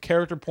interesting sort of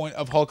character point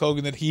of Hulk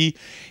Hogan that he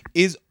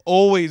is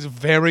always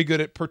very good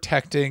at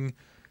protecting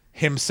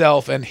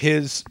himself and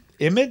his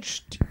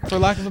image, for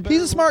lack of a better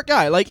He's a smart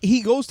guy. Like,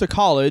 he goes to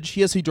college.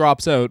 Yes, he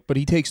drops out, but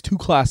he takes 2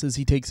 classes.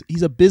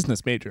 He's a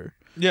business major.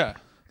 Yeah.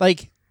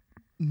 Like,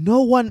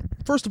 no one...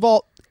 First of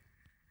all,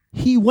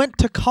 he went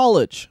to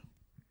college.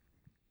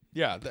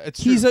 Yeah,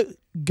 it's true. He's a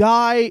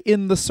guy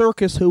in the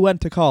circus who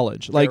went to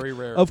college. Like, Very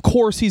rare. Of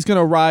course he's going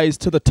to rise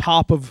to the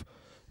top of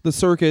the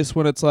circus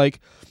when it's like,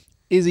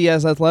 is he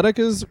as athletic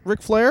as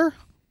Ric Flair?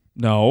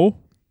 No.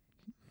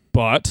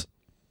 But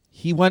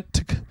he went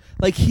to...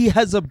 Like, he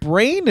has a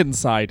brain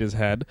inside his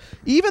head.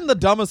 Even the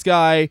dumbest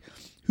guy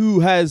who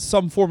has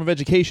some form of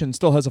education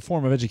still has a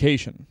form of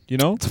education, you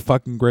know? It's a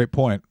fucking great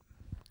point.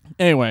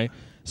 Anyway,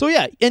 so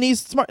yeah, and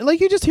he's smart.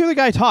 Like, you just hear the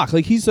guy talk.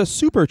 Like, he's a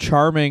super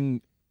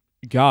charming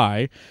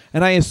guy,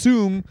 and I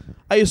assume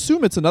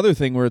it's another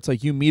thing where it's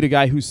like you meet a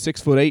guy who's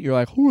 6'8", you're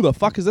like, who the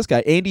fuck is this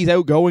guy? And he's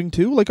outgoing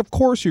too. Like, of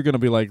course you're gonna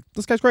be like,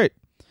 this guy's great.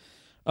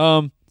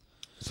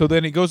 So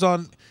then he goes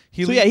on.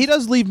 He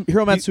does leave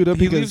Hiro Matsuda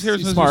he because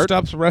leaves he's smart.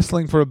 Stops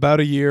wrestling for about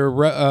a year.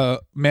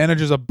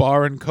 Manages a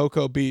bar in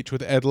Cocoa Beach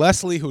with Ed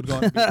Leslie, who'd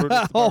gone to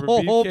be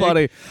Oh,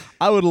 buddy,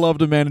 I would love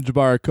to manage a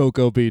bar at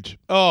Cocoa Beach.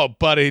 Oh,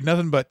 buddy,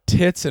 nothing but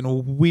tits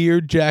and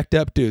weird jacked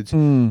up dudes.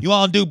 You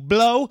want to do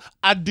blow?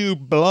 I do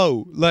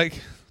blow.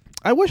 Like,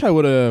 I wish I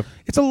would have.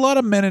 It's a lot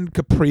of men in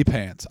capri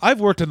pants. I've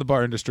worked in the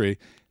bar industry.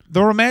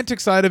 The romantic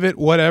side of it,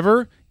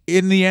 whatever.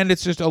 In the end,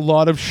 it's just a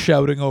lot of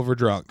shouting over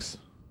drunks.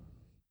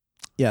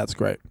 Yeah, it's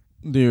great.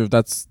 Dude,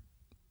 that's...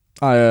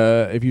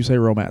 if you say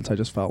romance, I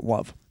just fell in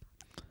love.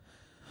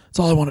 That's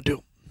all I want to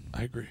do.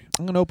 I agree.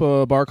 I'm going to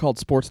open a bar called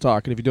Sports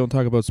Talk, and if you don't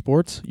talk about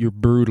sports, you're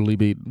brutally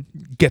beaten.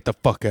 Get the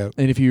fuck out.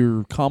 And if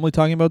you're calmly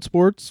talking about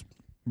sports,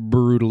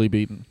 brutally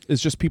beaten.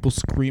 It's just people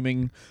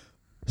screaming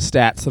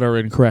stats that are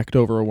incorrect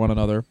over one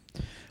another.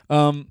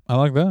 I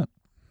like that.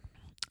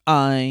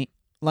 I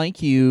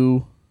like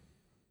you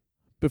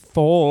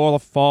before the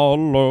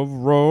fall of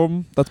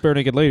Rome. That's Bare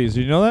Naked Ladies.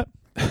 Did you know that?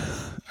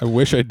 I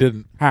wish I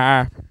didn't.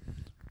 I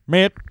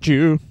met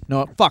you.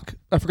 No, fuck.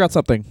 I forgot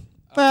something.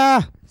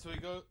 So he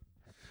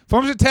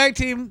forms a tag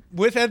team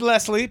with Ed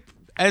Leslie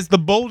as the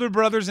Boulder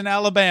Brothers in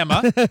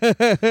Alabama,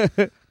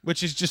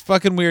 which is just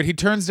fucking weird. He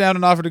turns down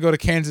an offer to go to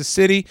Kansas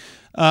City.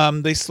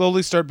 They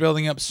slowly start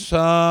building up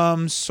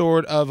some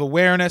sort of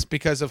awareness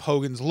because of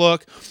Hogan's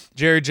look.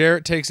 Jerry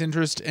Jarrett takes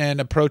interest and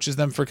approaches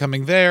them for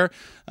coming there.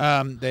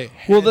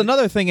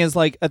 Another thing is,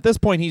 like, at this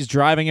point, he's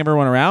driving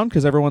everyone around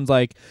because everyone's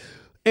like,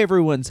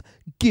 everyone's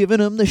giving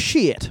him the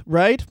shit,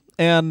 right?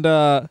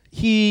 And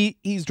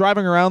he's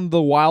driving around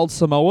the wild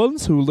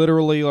Samoans who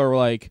literally are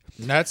like,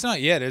 That's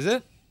not yet, is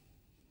it?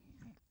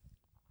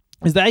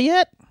 is that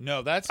yet?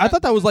 No, that's. I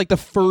thought that was like the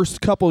first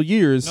couple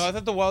years. No, I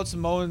thought the Wild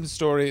Samoan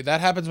story that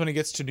happens when he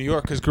gets to New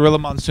York because Gorilla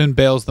Monsoon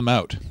bails them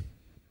out,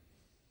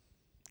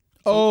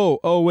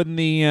 when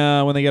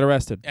they get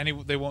arrested. and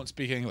they won't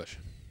speak English.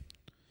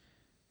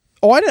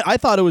 Oh, I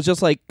thought it was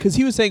just like, because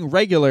he was saying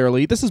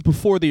regularly, this is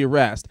before the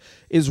arrest,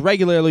 is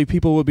regularly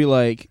people would be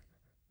like,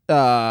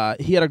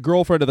 he had a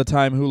girlfriend at the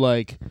time who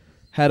like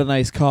had a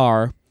nice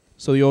car.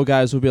 So the old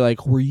guys would be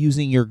like, we're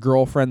using your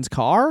girlfriend's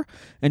car,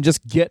 and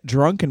just get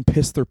drunk and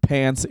piss their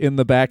pants in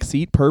the back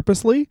seat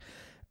purposely,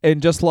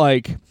 and just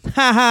like,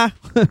 haha.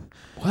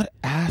 What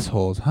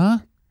assholes, huh?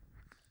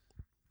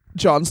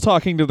 John's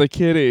talking to the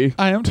kitty.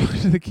 I am talking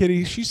to the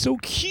kitty. She's so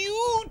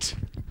cute.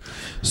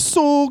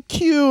 So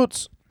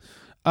cute.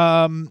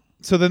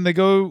 So then they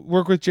go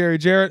work with Jerry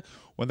Jarrett.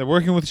 When they're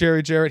working with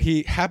Jerry Jarrett,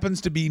 he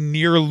happens to be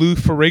near Lou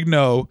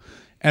Ferrigno,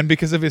 and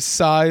because of his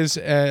size,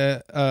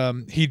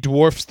 he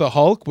dwarfs the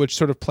Hulk, which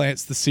sort of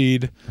plants the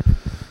seed.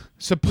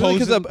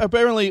 Because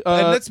apparently,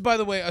 and that's, by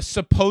the way, a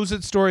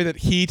supposed story that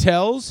he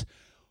tells.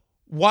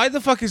 Why the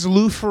fuck is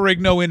Lou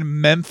Ferrigno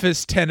in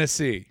Memphis,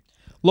 Tennessee?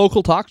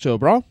 local talk show,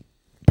 bro.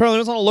 Apparently, it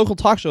was on a local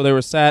talk show. They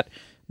were sat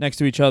next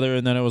to each other,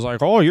 and then it was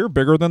like, "Oh, you're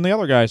bigger than the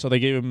other guy." So they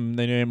named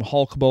him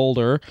Hulk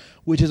Boulder,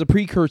 which is a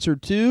precursor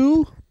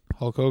to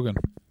Hulk Hogan.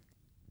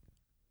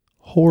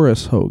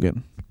 Horace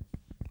Hogan.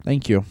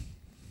 Thank you.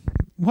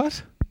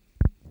 What?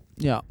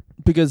 Yeah,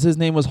 because his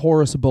name was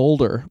Horace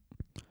Boulder,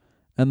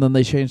 and then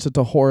they changed it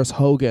to Horace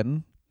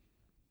Hogan.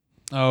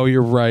 Oh,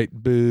 you're right.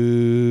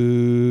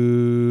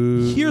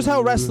 Boo. Here's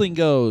how wrestling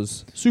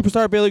goes.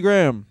 Superstar Billy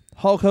Graham,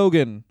 Hulk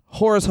Hogan,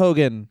 Horace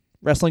Hogan.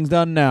 Wrestling's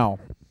done now.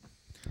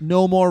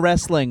 No more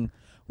wrestling.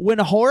 When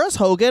Horace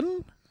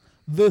Hogan,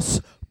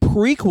 this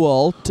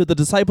prequel to the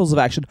Disciples of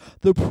Action,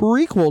 the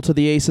prequel to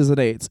the Aces and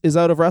Eights, is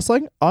out of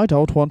wrestling, I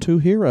don't want to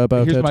hear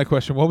about it. Here's my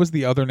question. What was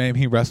the other name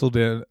he wrestled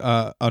in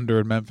under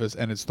in Memphis,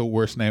 and it's the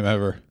worst name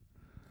ever?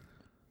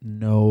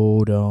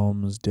 No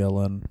domes,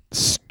 Dylan.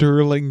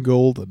 Sterling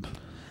Golden.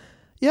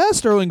 Yeah,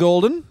 Sterling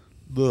Golden.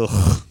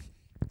 Ugh.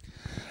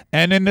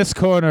 And in this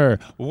corner,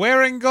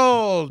 wearing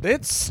gold,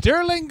 it's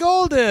Sterling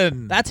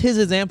Golden. That's his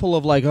example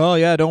of like, oh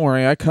yeah, don't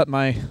worry, I cut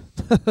my...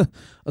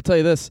 I'll tell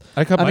you this.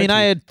 I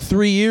had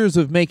 3 years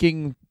of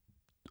making...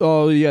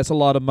 Oh, yes, a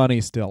lot of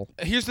money still.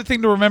 Here's the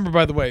thing to remember,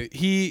 by the way.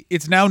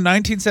 It's now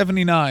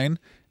 1979,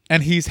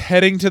 and he's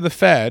heading to the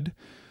Fed.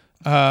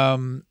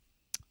 After,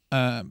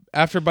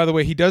 by the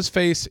way, he does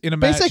face in a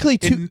match basically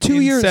two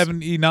in years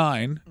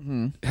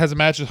 79 has a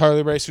match with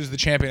Harley Race, who's the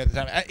champion at the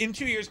time. In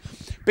 2 years,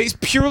 based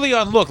purely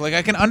on look. Like,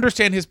 I can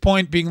understand his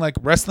point being like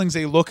wrestling's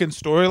a look and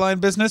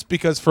storyline business,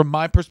 because from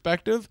my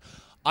perspective,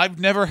 I've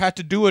never had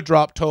to do a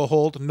drop toe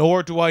hold,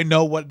 nor do I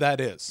know what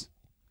that is.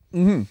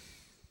 Mm-hmm.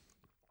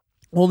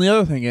 Well, the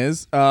other thing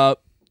is,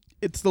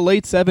 it's the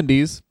late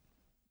 70s,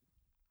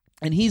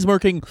 and he's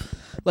working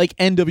like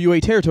NWA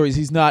territories.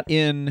 He's not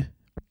in...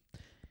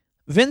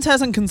 Vince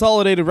hasn't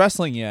consolidated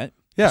wrestling yet.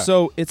 Yeah.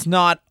 So it's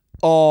not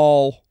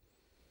all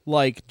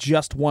like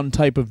just one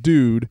type of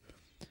dude.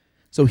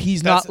 So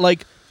he's not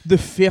like the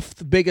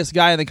fifth biggest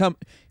guy in the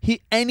company.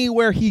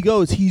 Anywhere he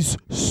goes, he's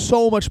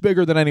so much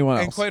bigger than anyone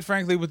else. And quite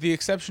frankly, with the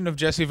exception of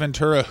Jesse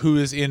Ventura, who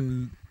is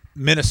in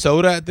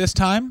Minnesota at this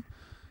time,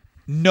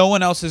 no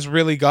one else has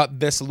really got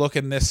this look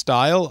and this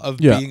style of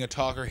being a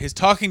talker. His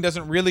talking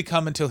doesn't really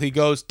come until he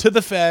goes to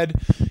the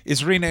Fed,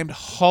 is renamed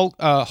Hulk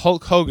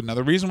Hogan. Now,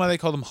 the reason why they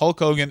called him Hulk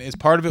Hogan is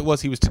part of it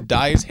was he was to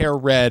dye his hair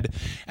red,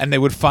 and they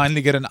would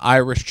finally get an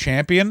Irish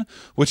champion,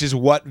 which is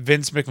what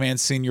Vince McMahon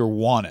Sr.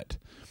 wanted,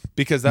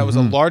 because that was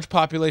a large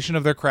population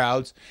of their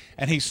crowds,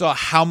 and he saw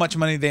how much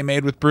money they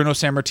made with Bruno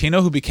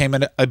Sammartino, who became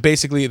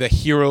basically the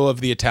hero of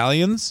the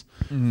Italians.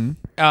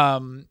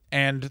 Mm-hmm.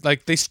 And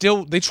like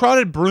they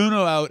trotted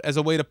Bruno out as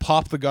a way to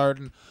pop the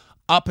garden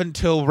up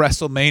until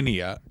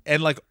WrestleMania,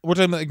 and like we're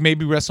talking like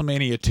maybe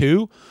WrestleMania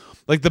 2.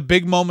 Like the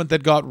big moment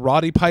that got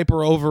Roddy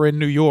Piper over in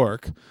New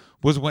York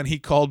was when he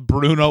called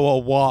Bruno a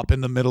wop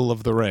in the middle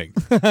of the ring.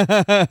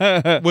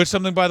 Which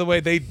something, by the way,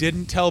 they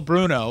didn't tell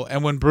Bruno.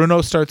 And when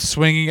Bruno starts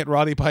swinging at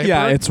Roddy Piper...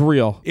 Yeah, it's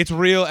real. It's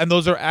real. And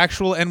those are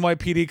actual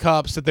NYPD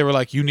cops that they were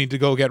like, you need to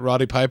go get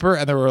Roddy Piper.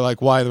 And they were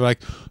like, why? They're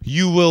like,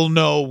 you will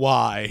know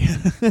why.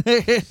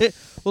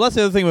 Well, that's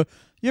the other thing.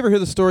 You ever hear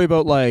the story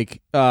about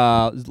like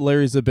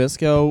Larry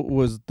Zbyszko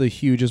was the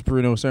hugest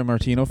Bruno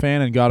Sammartino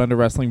fan and got into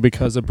wrestling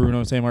because of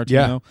Bruno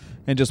Sammartino,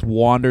 and just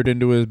wandered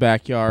into his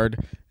backyard,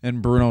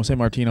 and Bruno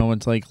Sammartino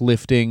was like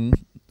lifting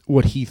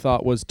what he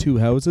thought was 2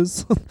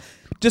 houses.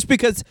 Just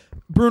because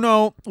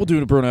Bruno, we'll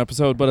do a Bruno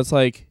episode, but it's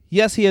like,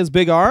 yes, he has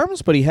big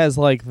arms, but he has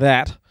like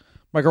that.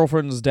 My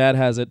girlfriend's dad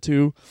has it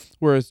too,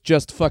 where it's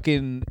just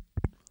fucking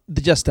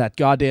just that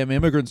goddamn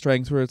immigrant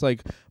strength where it's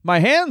like, my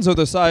hands are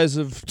the size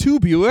of 2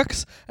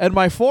 Buicks and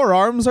my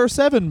forearms are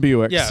 7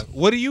 Buicks. Yeah.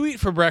 What do you eat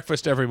for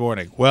breakfast every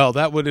morning? Well,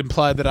 that would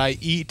imply that I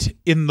eat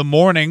in the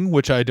morning,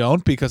 which I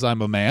don't because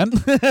I'm a man.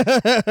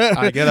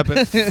 I get up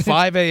at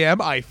 5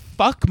 a.m. I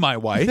fuck my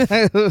wife,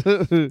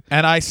 and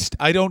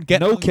I don't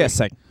get no hungry.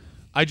 kissing.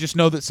 I just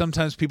know that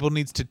sometimes people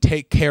needs to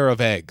take care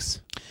of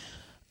eggs.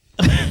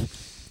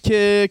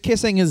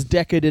 Kissing is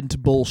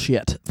decadent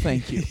bullshit.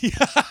 Thank you.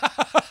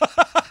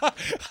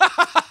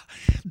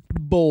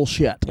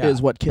 Bullshit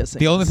is what kissing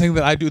The is. only thing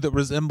that I do that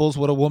resembles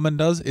what a woman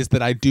does is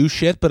that I do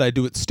shit, but I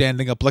do it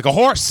standing up like a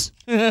horse.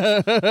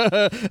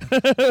 It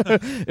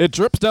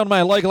drips down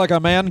my leg like a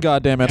man,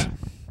 goddammit.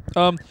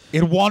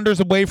 It wanders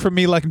away from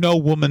me like no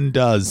woman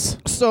does.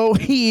 So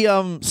he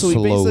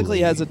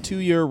basically has a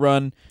 2-year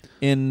run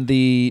in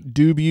the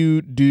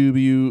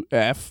WWF.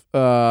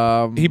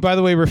 He, by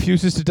the way,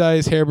 refuses to dye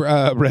his hair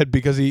red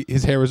because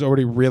his hair is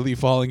already really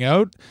falling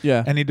out.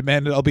 Yeah. And he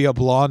demanded I'll be a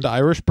blonde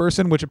Irish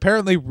person, which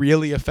apparently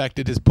really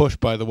affected his push,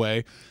 by the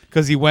way,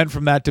 because he went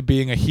from that to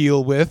being a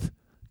heel with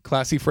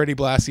classy Freddie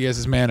Blassie as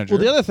his manager.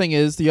 Well, the other thing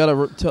is, you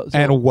gotta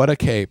and what a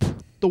cape.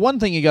 the one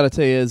thing you gotta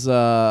say is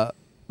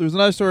there's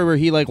another story where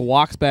he like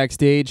walks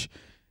backstage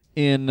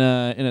in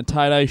a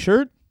tie-dye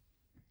shirt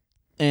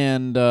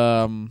and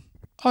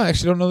I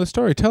actually don't know the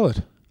story. Tell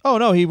it. oh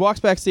no, he walks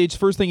backstage.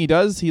 First thing he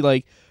does, he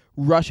like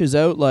rushes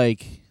out.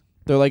 Like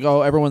they're like,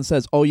 oh, everyone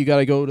says, oh, you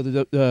gotta go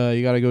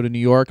to New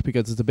York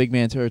because it's a big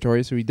man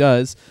territory. So he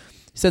does.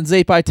 He sends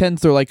 8x10s.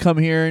 They're like, come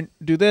here and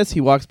do this.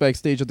 He walks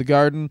backstage at the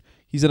Garden.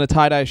 He's in a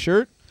tie-dye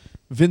shirt.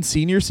 Vince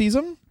Senior sees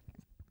him,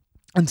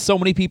 and so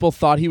many people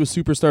thought he was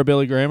superstar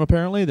Billy Graham.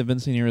 Apparently, that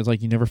Vince Senior is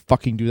like, you never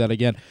fucking do that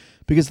again.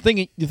 Because the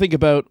thing you think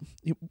about,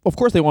 of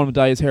course they want him to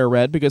dye his hair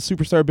red because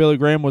superstar Billy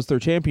Graham was their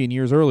champion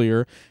years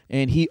earlier,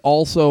 and he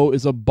also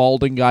is a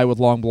balding guy with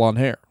long blonde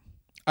hair.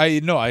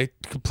 I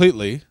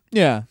completely.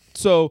 Yeah,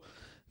 so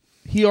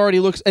he already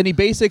looks, and he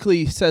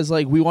basically says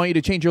like, we want you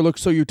to change your look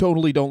so you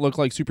totally don't look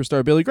like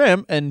superstar Billy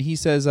Graham, and he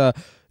says,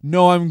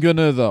 no, I'm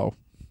gonna though.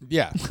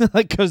 Yeah.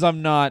 Like, because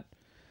I'm not.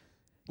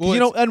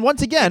 Well, And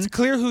once again, it's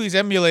clear who he's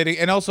emulating,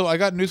 and also I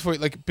got news for you.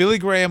 Like Billy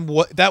Graham,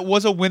 that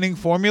was a winning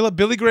formula.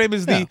 Billy Graham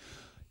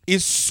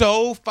is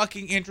so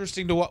fucking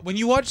interesting to watch. When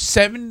you watch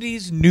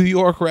 70s New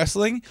York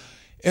wrestling,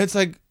 it's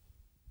like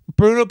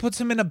Bruno puts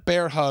him in a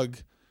bear hug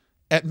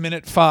at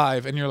minute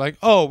 5, and you're like,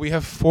 oh, we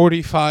have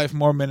 45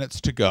 more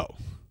minutes to go.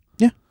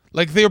 Yeah.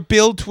 Like they're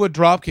billed to a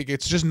dropkick.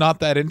 It's just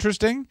not that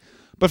interesting.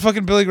 But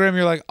fucking Billy Graham,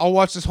 you're like, I'll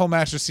watch this whole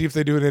match to see if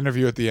they do an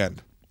interview at the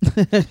end.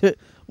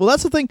 well,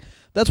 that's the thing.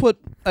 That's what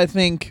I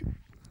think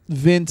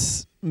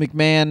Vince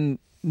McMahon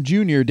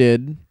Jr.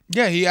 did.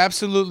 Yeah, he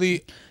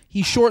absolutely.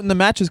 He shortened the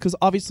matches because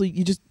obviously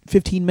you just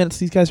 15 minutes.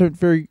 These guys aren't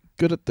very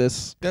good at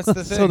this. That's the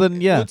thing. So then,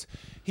 yeah.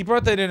 He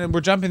brought that in, and we're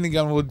jumping the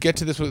gun. We'll get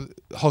to this with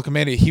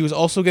Hulkamania. He was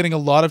also getting a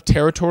lot of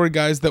territory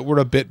guys that were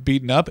a bit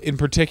beaten up, in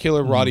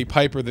particular Roddy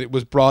Piper, that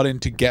was brought in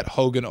to get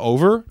Hogan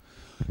over,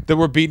 that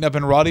were beaten up,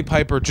 and Roddy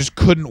Piper just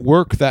couldn't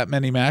work that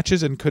many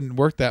matches and couldn't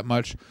work that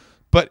much,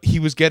 but he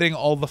was getting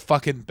all the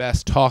fucking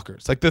best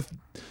talkers. Like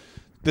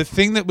the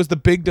thing that was the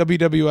big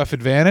WWF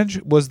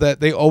advantage was that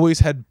they always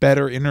had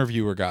better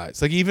interviewer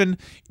guys. Like even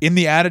in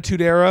the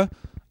Attitude Era,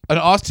 an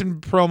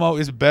Austin promo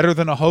is better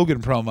than a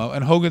Hogan promo,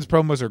 and Hogan's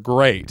promos are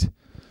great.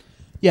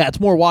 Yeah,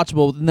 it's more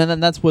watchable, and then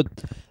that's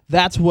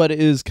what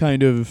is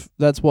kind of,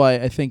 that's why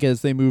I think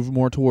as they move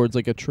more towards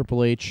like a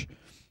Triple H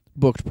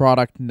booked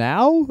product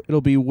now,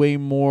 it'll be way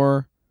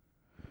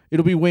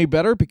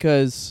better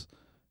because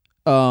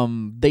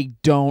they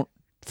don't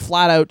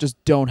flat out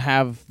just don't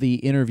have the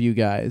interview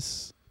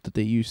guys that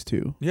they used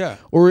to. Yeah.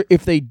 Or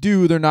if they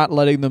do, they're not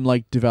letting them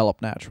like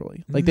develop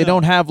naturally. Like they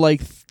don't have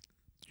like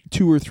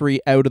 2 or 3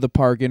 out of the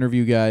park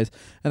interview guys,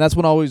 and that's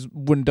when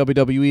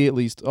WWE at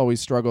least always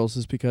struggles,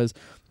 is because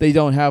they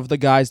don't have the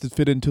guys that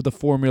fit into the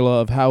formula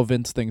of how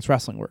Vince thinks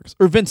wrestling works,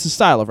 or Vince's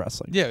style of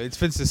wrestling. Yeah, it's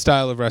Vince's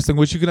style of wrestling,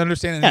 which you can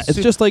understand. And yeah,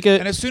 it's just like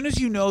and as soon as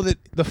you know that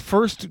the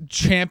first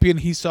champion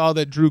he saw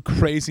that drew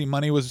crazy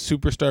money was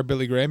superstar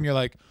Billy Graham, you're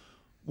like,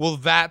 well,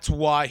 that's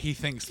why he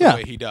thinks the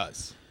way he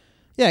does.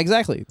 Yeah,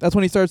 exactly. That's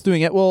when he starts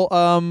doing it. Well,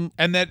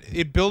 and that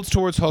it builds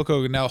towards Hulk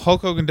Hogan. Now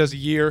Hulk Hogan does a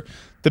year.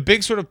 The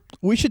big sort of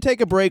we should take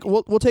a break.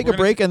 We'll take a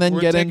break and then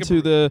get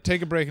into the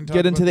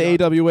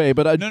AWA.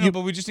 But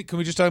but can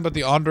we just talk about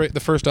the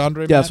first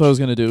Andre? Yeah, match? that's what I was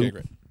gonna do. Okay,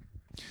 great.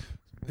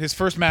 His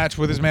first match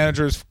with his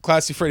managers,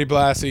 classy Freddie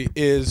Blassie,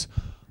 is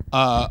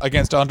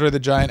against Andre the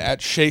Giant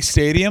at Shea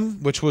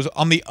Stadium, which was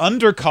on the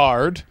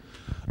undercard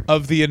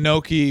of the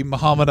Inoki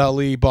Muhammad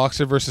Ali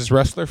boxer versus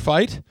wrestler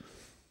fight.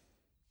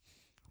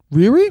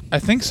 Really? I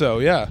think so,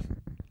 yeah.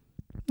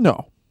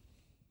 No.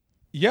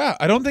 Yeah,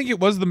 I don't think it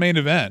was the main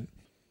event.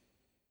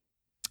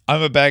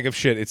 I'm a bag of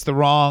shit. It's the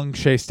wrong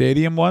Shea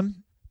Stadium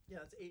one. Yeah,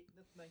 that's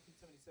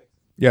 1976.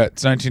 Yeah,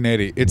 it's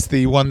 1980. It's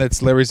the one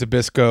that's Larry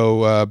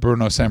Zbyszko,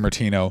 Bruno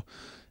Sammartino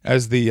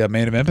as the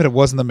main event, but it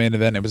wasn't the main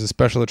event. It was a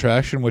special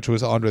attraction, which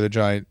was Andre the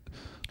Giant,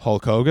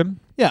 Hulk Hogan.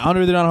 Yeah,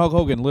 Andre the Giant, Hulk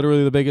Hogan,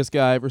 literally the biggest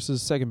guy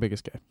versus second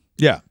biggest guy.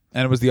 Yeah,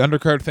 and it was the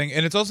undercard thing.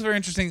 And it's also very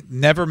interesting,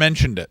 never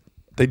mentioned it.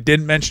 They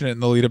didn't mention it in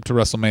the lead up to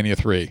WrestleMania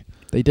 3.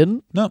 They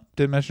didn't? No,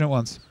 didn't mention it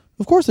once.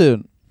 Of course they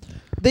didn't.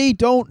 They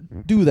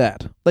don't do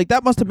that. Like,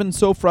 that must have been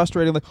so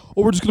frustrating. Like,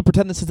 oh, we're just going to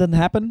pretend this didn't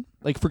happen?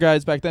 Like, for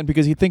guys back then.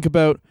 Because you think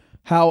about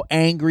how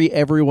angry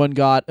everyone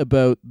got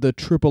about the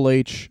Triple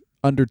H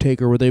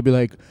Undertaker, where they'd be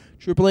like,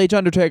 Triple H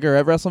Undertaker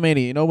at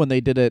WrestleMania, you know, when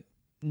they did it.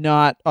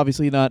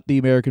 Obviously not the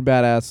American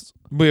Badass.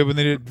 When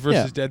they did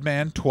versus Dead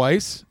Man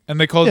twice. And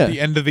they called it the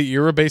end of the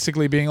era,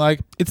 basically being like,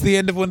 it's the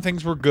end of when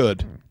things were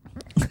good.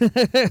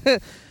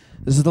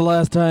 This is the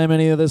last time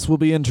any of this will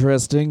be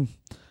interesting.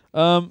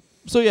 So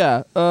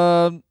yeah,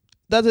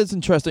 that is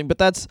interesting,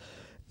 but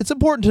it's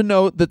important to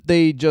note that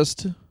they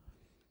just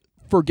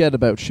forget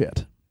about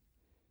shit.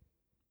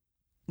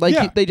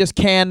 Like, they just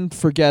can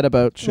forget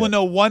about shit. Well,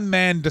 no, one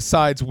man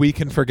decides we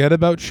can forget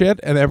about shit,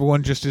 and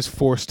everyone just is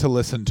forced to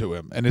listen to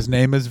him. And his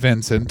name is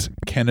Vincent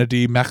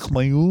Kennedy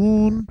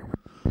McMahon.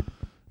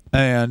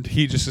 And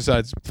he just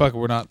decides, fuck it,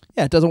 we're not.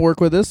 Yeah, it doesn't work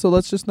with this, so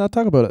let's just not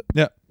talk about it.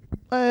 Yeah.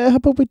 How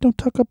about we don't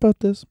talk about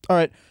this? All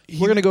right,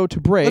 we're going to go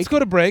to break. Let's go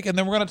to break, and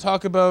then we're going to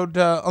talk about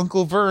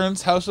Uncle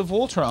Vern's House of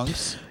Wool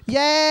Trunks.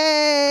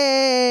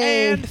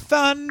 Yay! And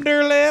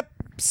Thunderlips.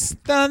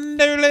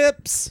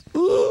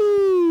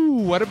 Ooh,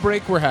 what a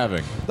break we're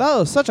having. That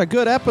was such a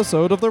good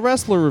episode of the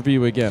Wrestler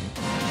Review again.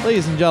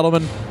 Ladies and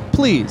gentlemen,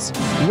 please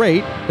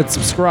rate and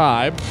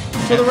subscribe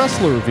to the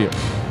Wrestler Review.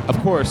 Of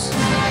course,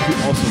 we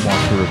also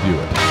want to review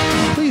it.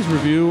 Please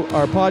review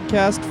our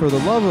podcast for the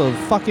love of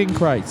fucking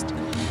Christ.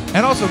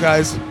 And also,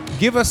 guys,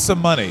 give us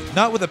some money.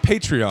 Not with a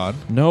Patreon.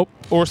 Nope.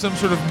 Or some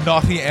sort of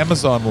naughty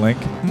Amazon link.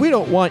 We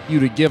don't want you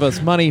to give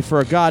us money for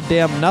a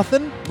goddamn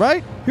nothing,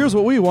 right? Here's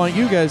what we want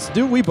you guys to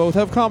do. We both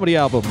have comedy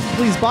albums.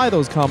 Please buy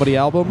those comedy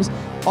albums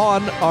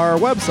on our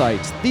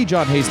websites,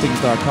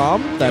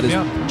 thejohnhastings.com. That is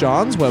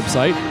John's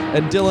website.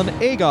 And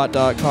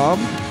DylanAgot.com.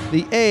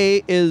 The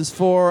A is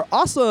for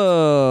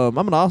awesome.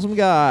 I'm an awesome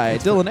guy.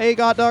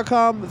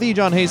 DylanAgot.com,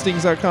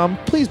 thejohnhastings.com.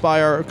 Please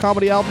buy our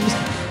comedy albums.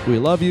 We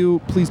love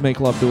you. Please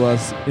make love to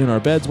us in our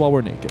beds while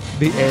we're naked.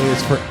 The A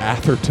is for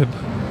Atherton.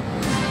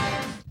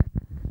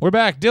 We're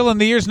back. Dylan,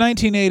 the year's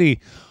 1980.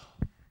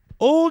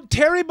 Old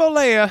Terry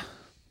Bollea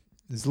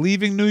is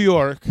leaving New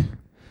York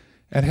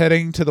and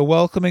heading to the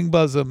welcoming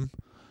bosom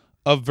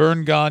of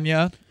Vern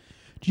Gagne.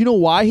 Do you know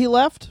why he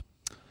left?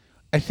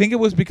 I think it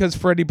was because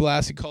Freddie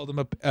Blassie called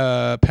him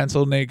a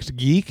pencil-necked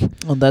geek.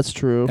 Oh, that's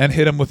true. And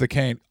hit him with a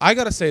cane. I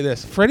gotta say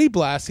this. Freddie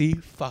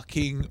Blassie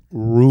fucking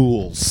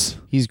rules.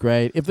 He's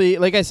great. If they,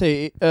 like I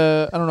say,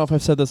 I don't know if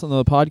I've said this on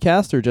the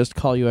podcast or just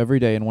call you every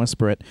day and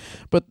whisper it,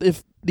 but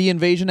if the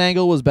invasion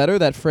angle was better,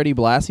 that Freddie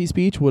Blassie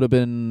speech would have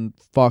been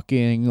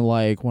fucking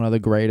like one of the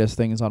greatest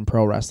things on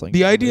pro wrestling.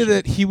 The idea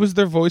that he was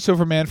their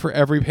voiceover man for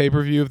every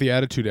pay-per-view of the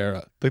Attitude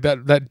Era. Like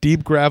that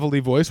deep, gravelly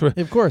voice where...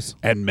 Of course.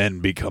 And men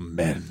become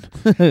men.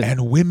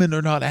 And women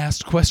are not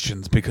asked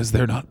questions because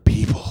they're not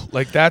people.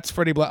 Like, that's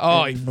Freddie Blassie.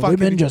 Oh, he fucking...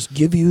 Women just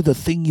give you the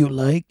thing you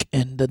like,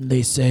 and then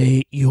they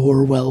say,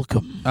 you're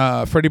welcome.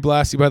 Freddie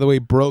Blassie, by the way,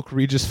 broke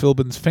Regis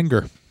Philbin's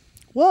finger.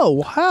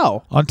 Whoa,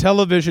 how? On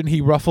television,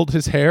 he ruffled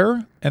his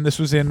hair, and this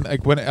was in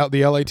like when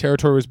the LA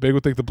territory was big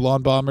with like the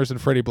Blonde Bombers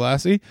and Freddie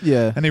Blassie.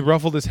 Yeah. And he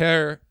ruffled his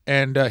hair,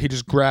 and he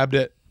just grabbed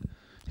it.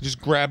 He just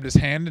grabbed his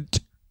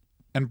hand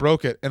and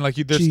broke it. And like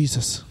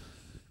Jesus.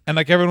 And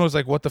like everyone was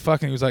like, "What the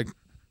fuck?" And he was like,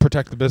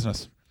 "Protect the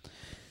business."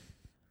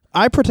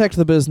 I protect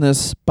the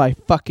business by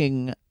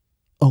fucking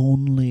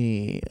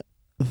only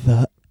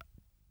the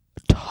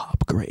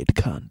top grade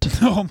cunt.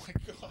 Oh my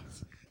god.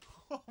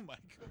 Oh my god.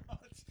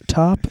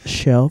 Top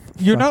shelf.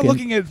 You're not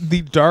looking at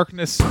the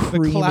darkness,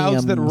 the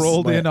clouds that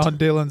rolled in on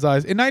Dylan's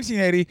eyes. In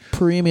 1980,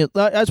 premium.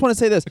 I just want to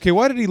say this. Okay,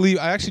 why did he leave?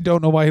 I actually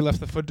don't know why he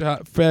left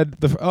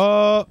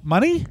the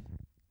money?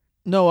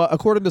 No,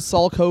 according to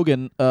Hulk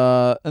Hogan,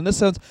 and this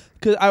sounds,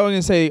 because I was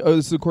going to say,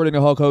 this is according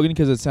to Hulk Hogan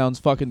because it sounds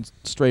fucking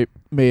straight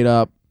made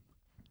up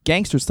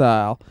gangster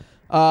style,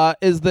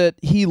 is that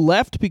he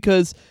left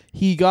because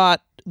he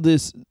got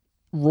this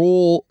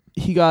role.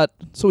 He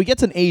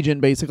gets an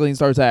agent basically and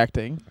starts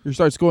acting. Or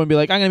starts going and be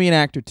like, I'm going to be an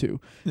actor too.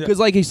 Because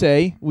like you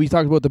say, we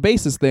talked about the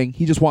bassist thing.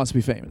 He just wants to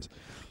be famous.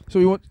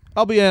 So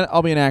I'll be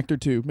an actor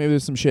too. Maybe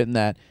there's some shit in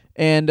that.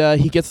 And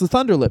he gets the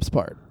Thunderlips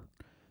part.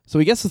 So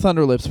he gets the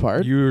Thunderlips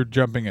part. You're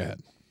jumping ahead.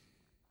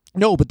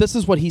 No, but this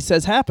is what he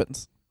says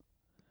happens.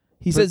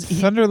 He says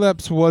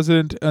Thunderlips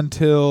wasn't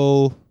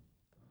until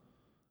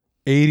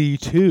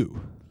 82.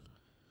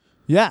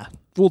 Yeah.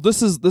 Well,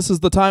 this is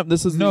the time.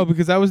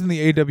 Because I was in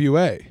the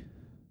AWA.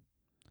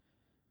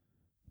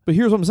 But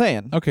here's what I'm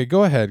saying. Okay,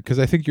 go ahead, because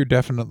I think you're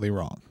definitely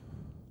wrong.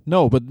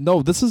 No,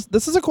 this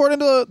is according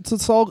to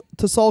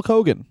Hulk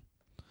Hogan.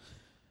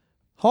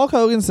 Hulk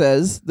Hogan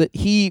says that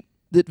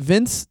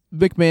Vince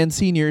McMahon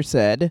Sr.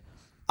 said,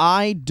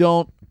 I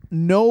don't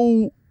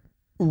know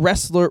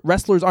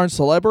wrestlers aren't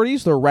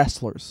celebrities, they're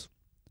wrestlers.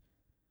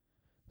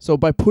 So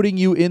by putting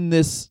you in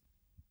this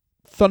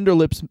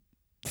Thunderlips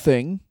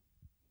thing,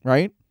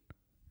 right?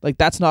 Like,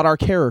 that's not our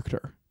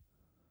character.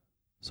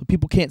 So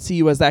people can't see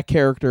you as that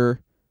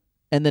character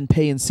and then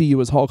pay and see you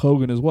as Hulk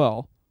Hogan as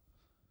well.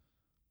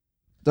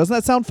 Doesn't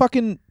that sound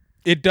fucking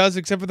It does,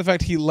 except for the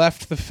fact he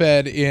left the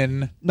Fed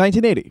in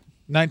 1980?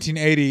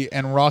 1980,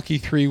 and Rocky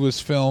 3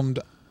 was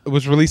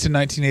released in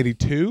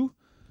 1982.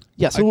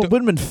 Yeah, so it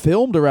would have been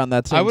filmed around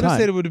that same time. I would have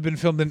said it would have been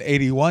filmed in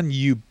 81,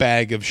 you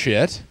bag of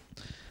shit.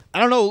 I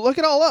don't know. Look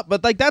it all up,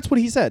 but like that's what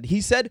he said.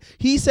 He said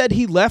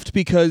he left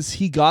because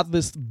he got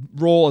this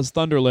role as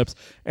Thunderlips,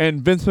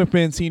 and Vince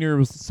McMahon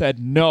Sr. said,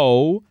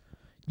 "No,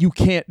 you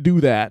can't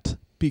do that,"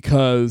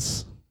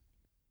 because,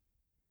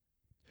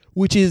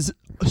 which is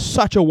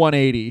such a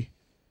 180.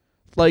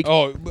 Like,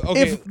 oh,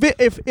 okay.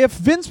 if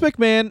Vince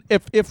McMahon,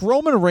 if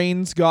Roman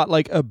Reigns got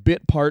like a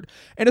bit part,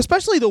 and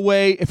especially the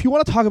way, if you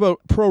want to talk about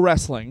pro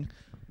wrestling,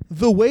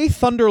 the way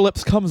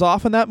Thunderlips comes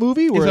off in that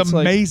movie, where it's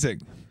amazing.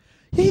 Like,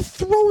 he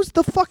throws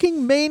the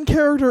fucking main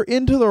character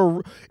into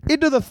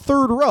the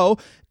third row.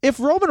 If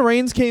Roman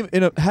Reigns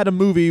had a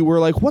movie where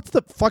like, what's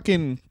the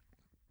fucking?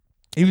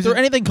 Is there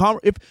anything?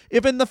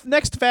 If in the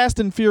next Fast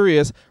and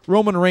Furious,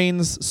 Roman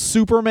Reigns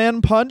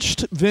Superman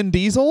punched Vin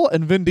Diesel,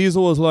 and Vin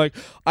Diesel was like,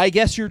 "I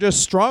guess you're just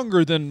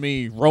stronger than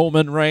me,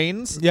 Roman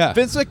Reigns." Yeah,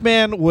 Vince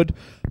McMahon would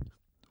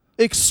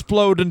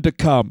explode into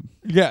cum.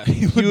 Yeah,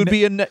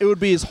 it would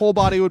be his whole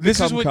body would. This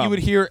become is what cum. you would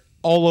hear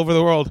all over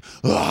the world.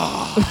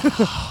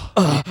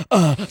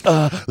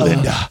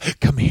 Linda,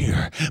 come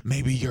here.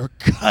 Maybe your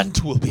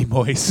cunt will be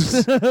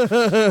moist.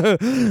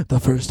 The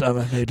first time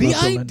I made the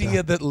love to idea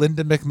Linda. that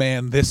Linda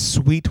McMahon, this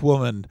sweet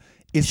woman,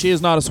 she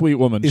is not a sweet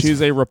woman.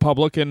 She's a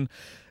Republican.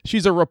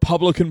 She's a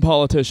Republican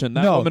politician.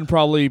 That woman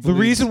probably. The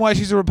reason why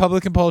she's a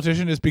Republican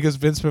politician is because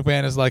Vince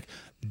McMahon is like,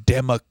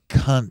 "Dema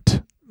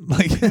cunt."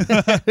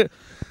 Like,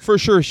 for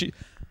sure.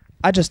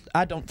 I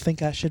don't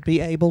think I should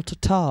be able to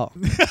talk.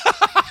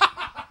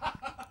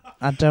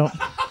 I don't.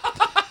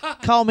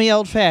 Call me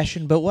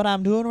old-fashioned, but what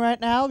I'm doing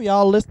right now,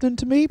 y'all listening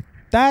to me,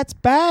 that's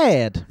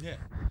bad. Yeah.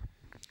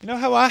 You know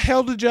how I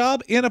held a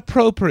job?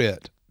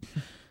 Inappropriate.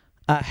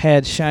 I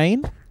had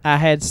Shane, I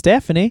had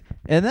Stephanie,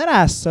 and then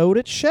I sewed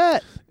it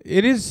shut.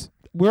 It is.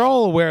 We're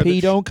all aware Pee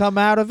that don't come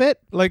out of it.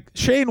 Like,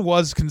 Shane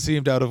was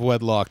conceived out of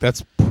wedlock.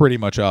 That's pretty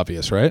much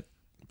obvious, right?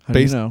 How do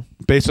you know?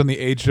 Based on the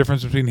age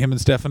difference between him and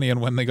Stephanie and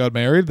when they got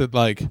married, that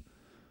like...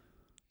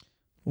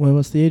 Well,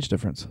 what's the age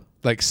difference?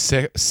 Like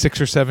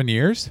 6 or 7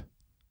 years?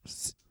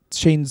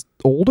 Shane's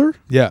older?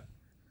 Yeah.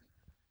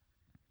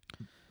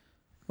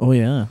 Oh,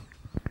 yeah.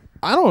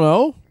 I don't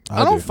know.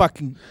 I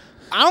do.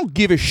 don't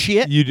give a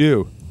shit. You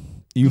do.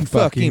 You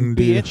fucking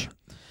bitch.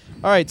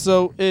 All right,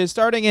 so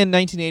starting in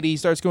 1980, he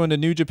starts going to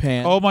New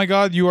Japan. Oh my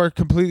God, you are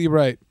completely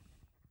right.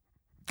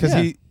 Because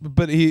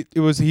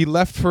he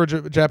left for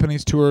a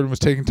Japanese tour and was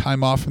taking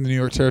time off from the New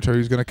York territory. He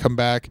was going to come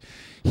back.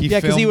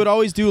 Because he would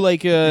always do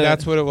like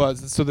that's what it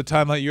was. So the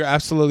timeline, you're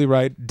absolutely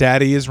right.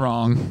 Daddy is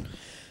wrong.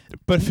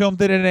 But filmed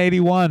it in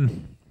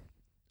 81.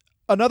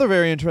 Another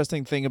very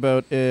interesting thing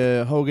about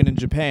Hogan in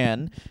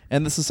Japan,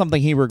 and this is something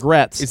he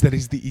regrets, is that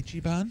he's the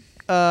Ichiban?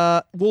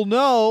 Well,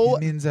 no.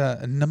 It means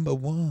number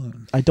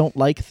one. I don't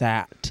like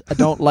that. I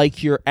don't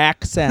like your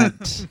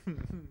accent.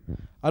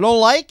 I don't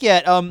like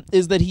it.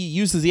 Is that he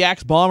uses the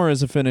Axe Bomber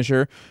as a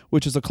finisher,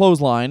 which is a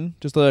clothesline,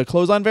 just a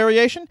clothesline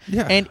variation.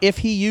 Yeah. And if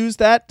he used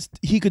that,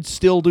 he could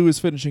still do his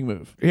finishing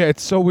move. Yeah,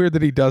 it's so weird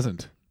that he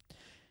doesn't.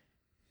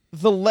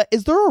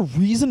 Is there a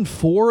reason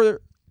for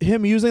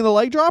him using the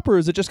leg drop, or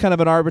is it just kind of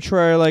an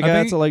arbitrary, like,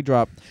 it's a leg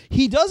drop?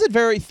 He does it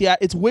very,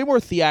 it's way more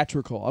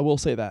theatrical, I will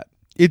say that.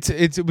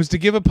 It was to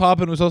give a pop,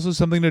 and it was also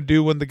something to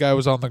do when the guy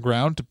was on the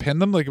ground to pin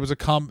them. Like, it was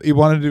he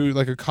wanted to do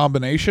like a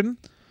combination.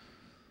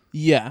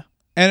 Yeah.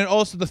 And it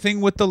also, the thing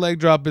with the leg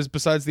drop is,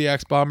 besides the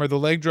Axe Bomber, the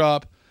leg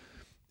drop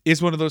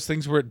is one of those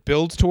things where it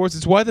builds towards.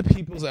 It's why the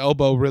people's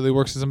elbow really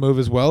works as a move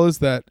as well, is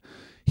that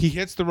he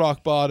hits the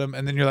rock bottom,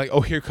 and then you're like, oh,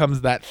 here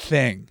comes that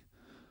thing.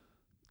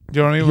 Do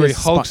you know what I mean? Where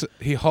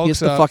he hulks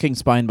the fucking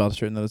spine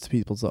buster in those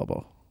people's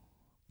elbow.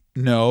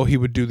 No, he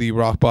would do the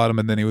rock bottom,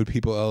 and then he would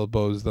people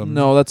elbows them.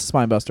 No, that's a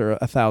spine buster,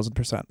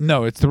 1,000%.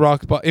 No, it's the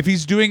rock bottom. If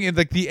he's doing it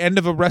like the end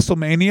of a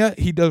WrestleMania,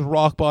 he does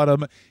rock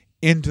bottom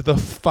into the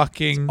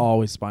fucking... It's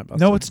always spine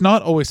buster. No, it's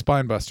not always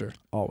spine buster.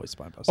 Always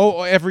spine buster.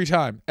 Oh, every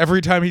time.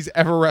 Every time he's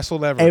ever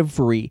wrestled ever.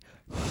 Every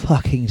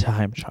fucking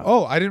time, Sean.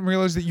 Oh, I didn't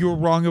realize that you were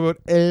wrong about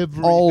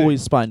everything.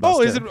 Always spine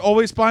buster. Oh, is it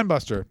always spine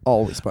buster?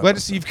 Always spine Glad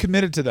buster. to see you've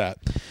committed to that.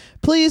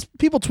 Please,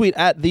 people tweet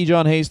at the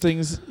John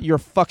Hastings. You're a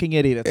fucking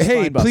idiot. It's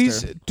Hey, spine buster.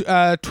 please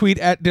tweet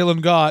at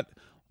Dylan Gott.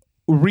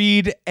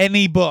 Read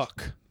any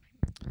book.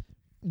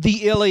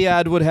 The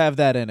Iliad would have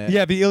that in it.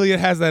 Yeah, the Iliad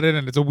has that in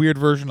it. It's a weird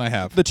version I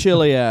have. The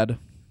Chiliad.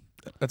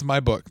 That's my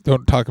book.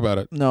 Don't talk about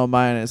it. No,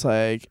 mine is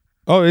like...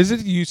 Oh, is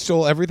it? You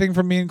stole everything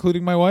from me,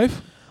 including my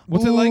wife?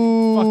 What's it like?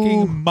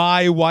 Fucking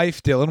my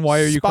wife, Dylan.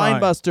 Why are you crying?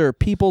 Spinebuster,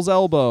 people's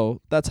elbow.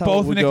 That's how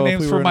Both it would go if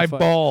nicknames we for were in my a fight.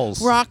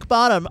 balls. Rock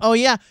bottom. Oh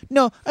yeah.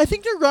 No, I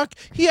think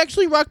he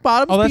actually rock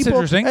bottoms Oh, that's people,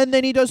 interesting. and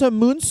then he does a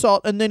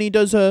moonsault, and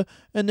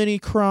then he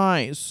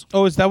cries.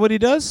 Oh, is that what he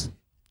does?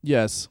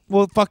 Yes.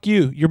 Well, fuck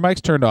you. Your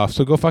mic's turned off,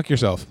 so go fuck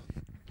yourself.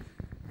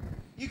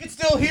 You can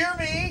still hear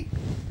me.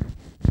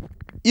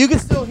 You can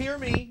still hear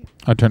me.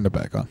 I turned it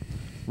back on.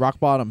 rock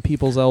bottom,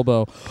 people's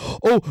elbow.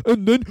 Oh,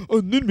 and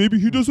then maybe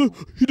he does a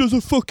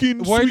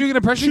fucking. Why are you doing an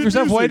impression of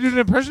yourself? music. Why are you doing an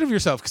impression of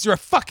yourself? Because you're a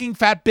fucking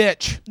fat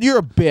bitch. You're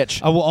a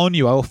bitch. I will own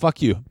you. I will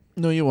fuck you.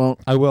 No, you won't.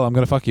 I will. I'm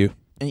gonna fuck you.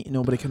 Ain't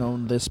nobody can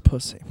own this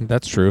pussy.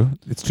 That's true.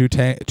 It's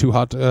too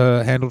hot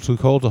to handle, too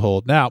cold to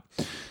hold. Now,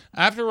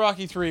 after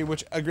Rocky 3,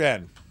 which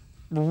again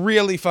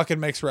really fucking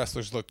makes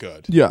wrestlers look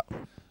good. Yeah.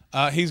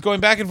 He's going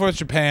back and forth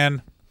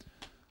Japan.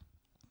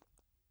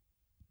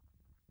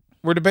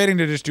 We're debating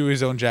to just do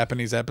his own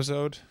Japanese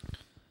episode.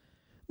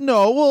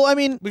 No, well, I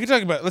mean, We can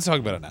talk about it. Let's talk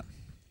about it now.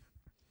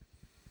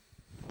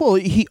 well,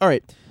 all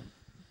right.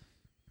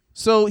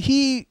 So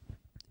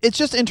it's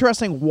just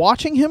interesting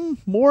watching him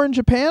more in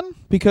Japan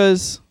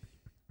because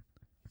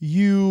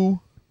all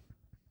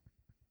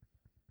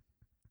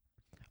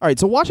right,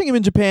 so watching him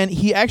in Japan,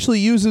 he actually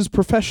uses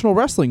professional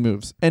wrestling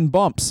moves and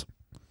bumps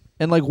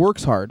and like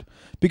works hard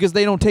because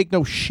they don't take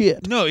no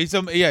shit. No, he's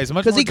a much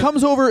Because more he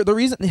comes over, the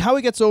reason how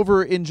he gets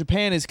over in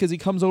Japan is because he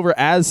comes over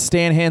as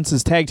Stan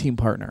Hansen's tag team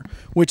partner,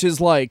 which is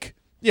like,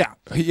 yeah,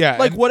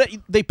 like and- what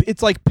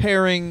it's like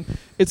pairing.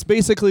 It's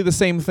basically the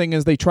same thing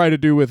as they try to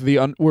do with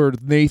where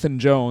Nathan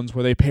Jones,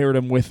 where they paired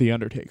him with the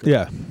Undertaker.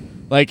 Yeah.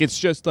 Like it's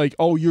just like,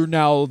 oh, you're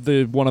now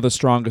one of the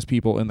strongest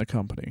people in the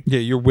company. Yeah,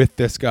 you're with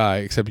this guy,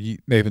 except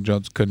Nathan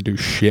Jones couldn't do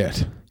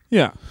shit.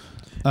 Yeah,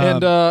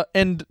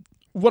 and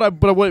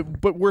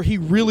where he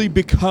really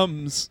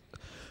becomes,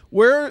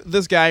 where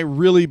this guy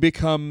really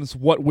becomes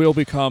what will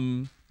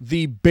become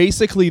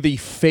basically the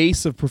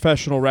face of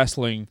professional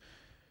wrestling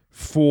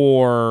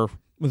for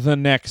the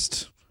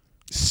next.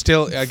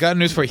 Still, I got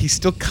news for you. He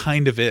still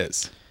kind of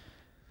is.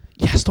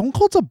 Yeah, Stone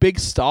Cold's a big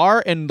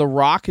star, and The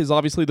Rock is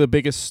obviously the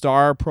biggest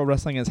star pro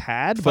wrestling has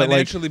had. But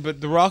Financially,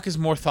 but The Rock is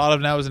more thought of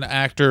now as an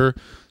actor.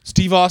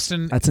 Steve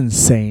Austin, that's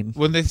insane.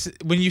 when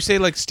you say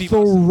like Steve The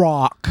Austin,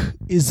 Rock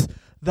is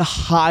the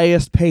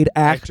highest paid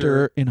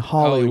actor in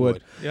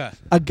Hollywood. Yeah.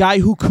 A guy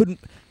who couldn't.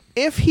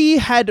 If he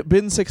had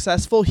been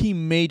successful, he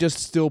may just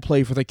still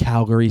play for the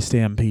Calgary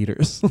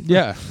Stampeders.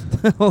 Yeah.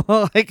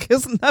 Like,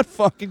 isn't that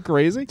fucking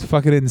crazy? It's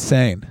fucking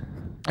insane.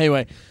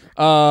 Anyway,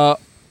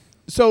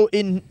 so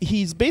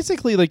he's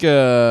basically like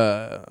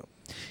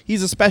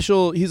he's a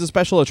special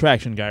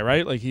attraction guy,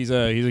 right? Like he's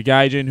a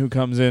gaijin who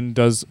comes in,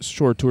 does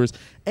short tours,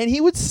 and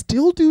he would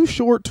still do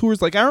short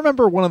tours. Like I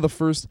remember one of the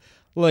first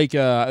it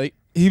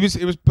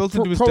was built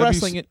into his Pro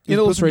Wrestling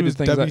Illustrated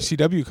things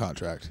WCW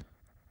contract.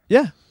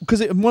 Yeah,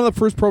 because one of the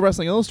first Pro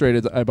Wrestling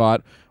Illustrated I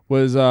bought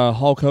was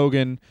Hulk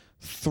Hogan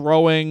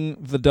throwing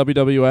the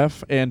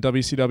WWF and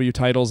WCW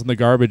titles in the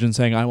garbage and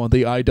saying, "I want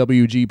the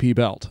IWGP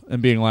belt,"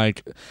 and being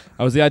like,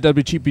 "I was the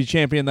IWGP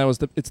champion.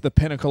 It's the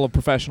pinnacle of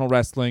professional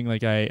wrestling."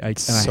 Like I have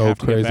to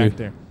crazy. get back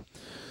there.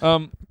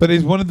 But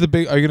he's one of the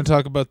big. Are you going to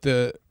talk about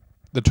the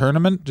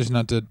tournament? Just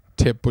not to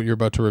tip what you're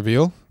about to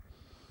reveal.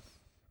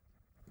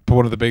 But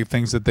one of the big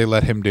things that they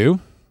let him do.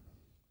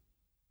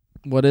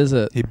 What is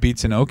it? He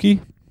beats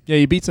Inoki. Yeah,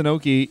 he beats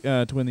Inoki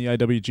to win the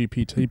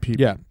IWGP TP.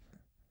 Yeah.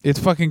 It's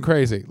fucking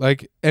crazy.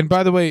 Like, and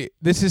by the way,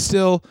 this is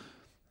still,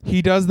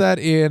 he does that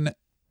in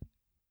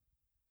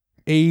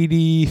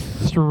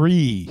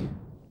 83.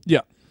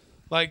 Yeah.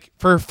 Like,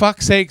 for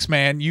fuck's sakes,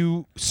 man,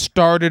 you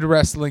started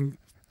wrestling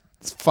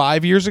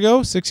 5 years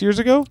ago, 6 years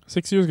ago?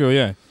 6 years ago,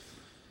 yeah.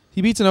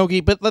 He beats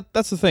Inoki, but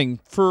that's the thing.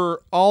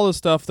 For all the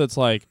stuff that's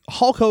like,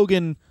 Hulk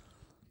Hogan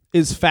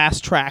is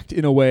fast-tracked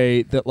in a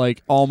way that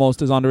like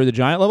almost is under the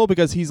Giant level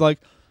because he's like,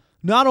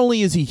 not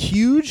only is he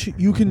huge,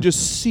 you can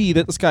just see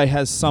that this guy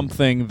has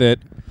something that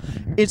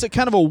it's a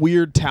kind of a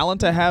weird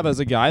talent to have as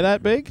a guy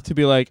that big to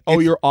be like, oh,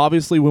 you're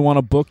obviously we want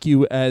to book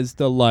you as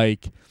the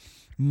like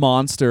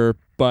monster,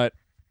 but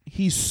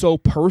he's so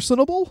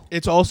personable.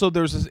 It's also,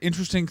 there's this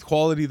interesting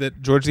quality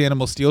that George the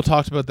Animal Steel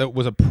talked about that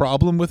was a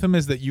problem with him,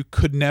 is that you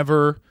could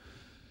never,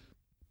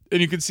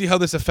 and you can see how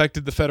this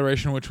affected the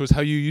Federation, which was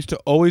how you used to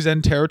always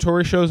end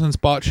territory shows and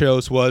spot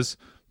shows was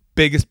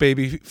biggest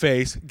baby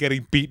face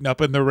getting beaten up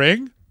in the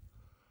ring.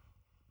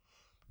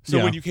 So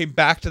when you came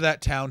back to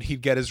that town,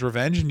 he'd get his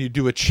revenge, and you'd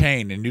do a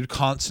chain, and you'd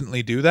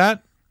constantly do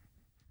that.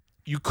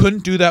 You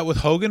couldn't do that with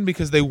Hogan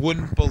because they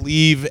wouldn't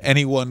believe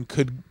anyone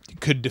could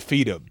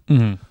defeat him.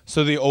 Mm-hmm.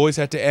 So they always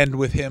had to end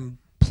with him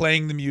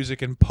playing the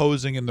music and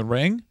posing in the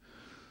ring,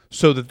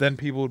 so that then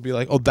people would be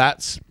like, "Oh,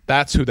 that's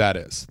who that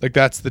is. Like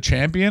that's the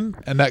champion."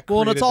 And that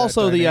well, and it's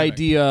also the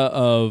idea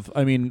of,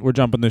 I mean, we're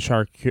jumping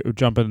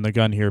the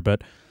gun here,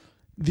 but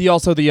the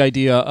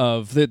idea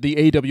of that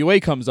the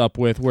AWA comes up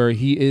with where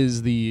he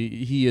is a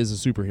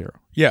superhero.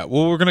 Yeah,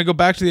 well, we're gonna go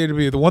back to the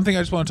AWA. The one thing I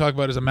just want to talk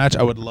about is a match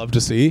I would love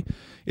to see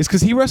is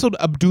because he wrestled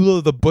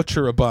Abdullah the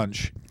Butcher a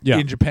bunch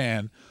in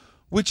Japan,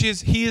 which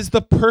is he is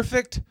the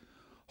perfect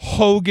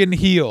Hogan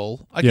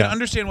heel. I can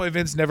understand why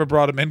Vince never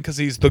brought him in because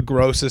he's the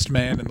grossest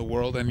man in the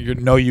world, and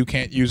you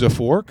can't use a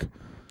fork.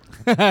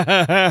 Well,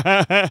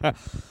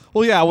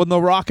 yeah, when The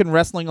Rock and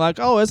wrestling, like,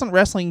 oh, isn't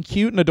wrestling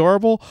cute and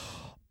adorable?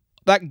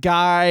 That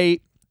guy,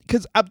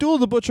 because Abdullah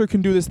the Butcher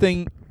can do this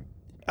thing.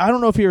 I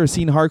don't know if you've ever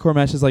seen hardcore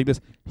matches like this.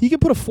 He can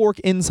put a fork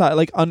inside,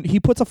 like he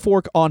puts a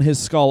fork on his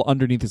skull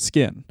underneath his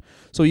skin,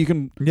 so you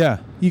can. Yeah.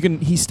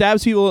 He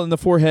stabs people in the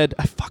forehead.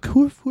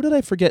 Who did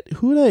I forget?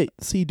 Who did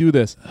I see do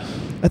this?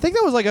 I think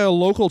that was like a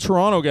local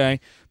Toronto guy.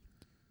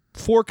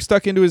 Fork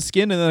stuck into his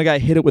skin, and then the guy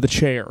hit it with a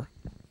chair.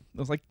 I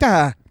was like,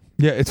 "Ah."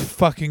 Yeah, it's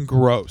fucking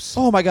gross.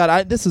 Oh my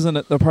god! This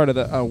isn't the part of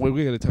the. Oh,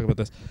 we got to talk about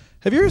this.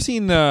 Have you ever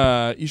seen?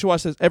 You should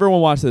watch this. Everyone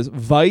watch this.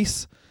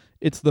 Vice.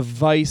 It's the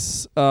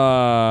Vice.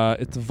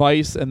 It's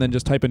Vice, and then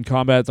just type in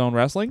Combat Zone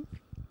Wrestling.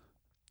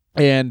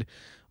 And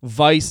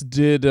Vice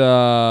did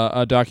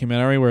a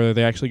documentary where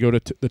they actually go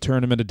to the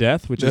Tournament of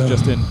Death, which is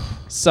just in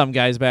some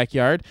guy's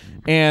backyard.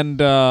 And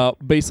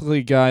basically,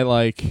 a guy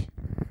like,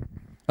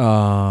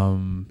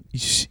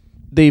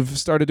 they've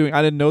started doing.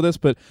 I didn't know this,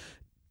 but.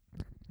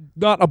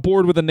 Not a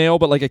board with a nail,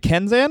 but like a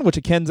Kenzan, which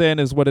a Kenzan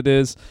is what it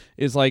is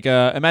like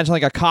imagine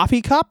like a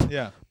coffee cup.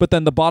 Yeah. But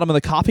then the bottom of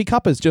the coffee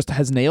cup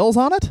has nails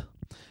on it.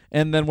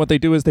 And then what they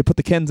do is they put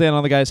the Kenzan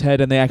on the guy's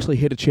head and they actually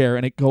hit a chair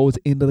and it goes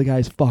into the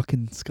guy's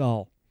fucking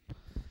skull.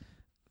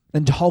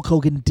 And Hulk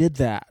Hogan did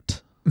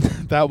that.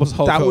 That was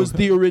Hulk Hogan. That was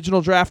the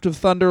original draft of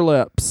Thunder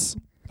Lips.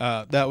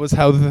 That was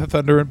how the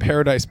Thunder in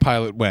Paradise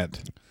pilot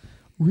went.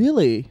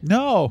 Really?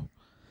 No.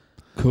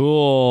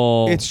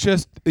 Cool. It's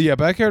just,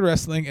 backyard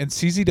wrestling, and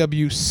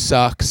CZW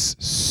sucks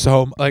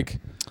so like,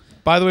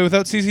 by the way,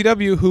 without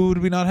CZW, who would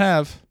we not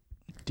have?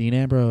 Dean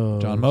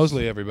Ambrose. John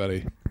Mosley,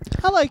 everybody.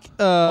 I like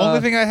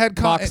Only thing I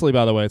had Moxley,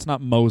 by the way. It's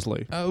not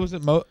Mosley. Was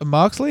it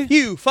Moxley?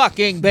 You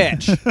fucking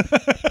bitch.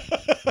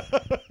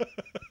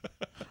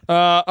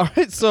 All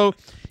right, so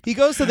he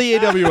goes to the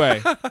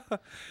AWA.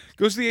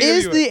 Goes to the AWA.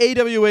 Is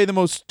the AWA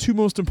the two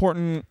most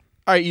important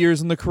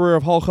years in the career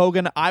of Hulk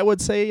Hogan? I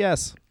would say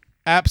yes.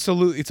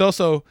 Absolutely. It's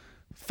also,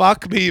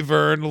 fuck me,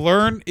 Vern.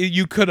 Learn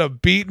you could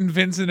have beaten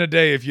Vince in a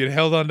day if you'd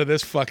held on to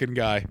this fucking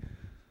guy.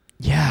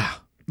 Yeah.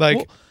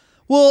 Like,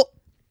 well,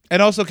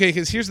 and also, okay,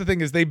 because here's the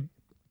thing: is they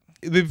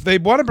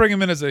want to bring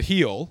him in as a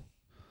heel,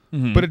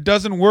 but it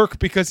doesn't work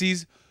because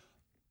he's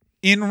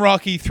in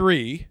Rocky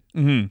 3,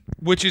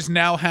 which is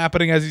now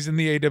happening as he's in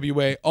the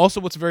AWA.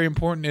 Also, what's very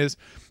important is,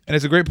 and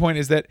it's a great point,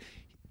 is that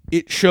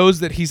it shows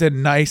that he's a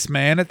nice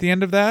man at the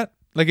end of that.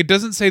 Like, it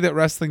doesn't say that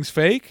wrestling's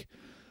fake.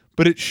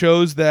 But it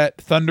shows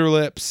that Thunder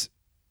Lips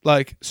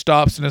like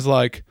stops and is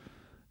like,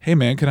 "Hey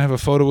man, can I have a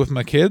photo with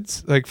my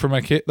kids? Like for my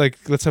kid, like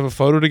let's have a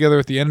photo together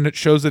at the end." And it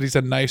shows that he's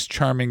a nice,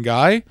 charming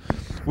guy,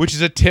 which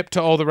is a tip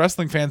to all the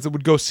wrestling fans that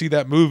would go see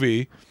that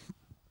movie.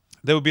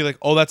 They would be like,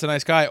 "Oh, that's a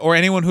nice guy," or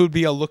anyone who would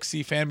be a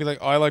look-see fan be like,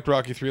 "Oh, I liked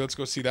Rocky 3. Let's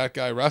go see that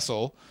guy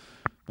wrestle."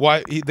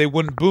 Why they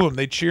wouldn't boo him?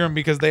 They'd cheer him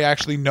because they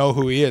actually know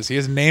who he is. He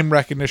has name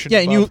recognition.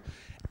 Yeah, and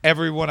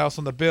everyone else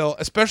on the bill,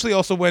 especially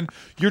also when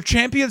your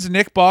champion's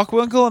Nick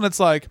Bockwinkel and it's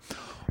like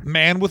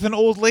man with an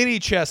old lady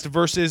chest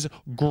versus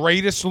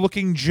greatest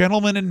looking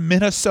gentleman in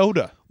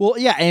Minnesota. Well,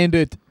 yeah,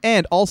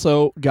 and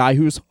also guy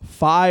who's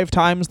 5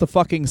 times the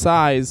fucking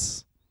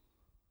size.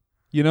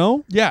 You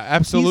know? Yeah,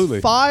 absolutely.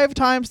 He's 5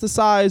 times the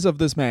size of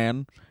this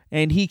man,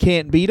 and he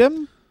can't beat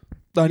him.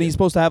 And he's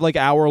supposed to have like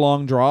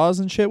hour-long draws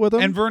and shit with him.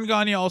 And Vern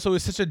Gagne also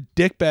is such a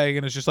dickbag,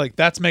 and it's just like,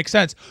 that makes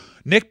sense.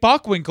 Nick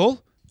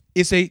Bockwinkel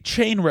is a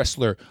chain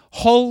wrestler.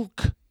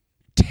 Hulk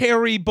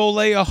Terry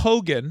Bollea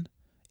Hogan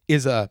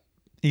he's a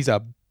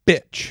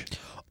bitch.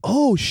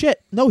 Oh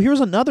shit. No,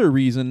 here's another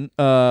reason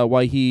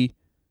why he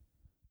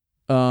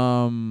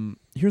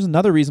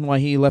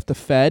left the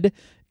Fed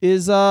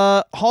is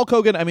Hulk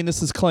Hogan, I mean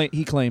this is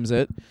he claims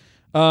it.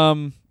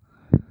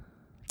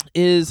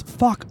 Is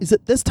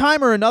it this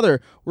time or another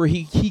where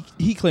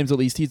he claims at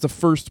least he's the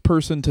first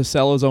person to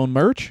sell his own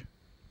merch?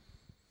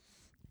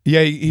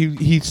 Yeah,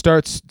 he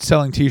starts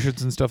selling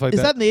T-shirts and stuff like that.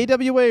 Is that in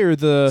the AWA or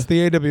the? It's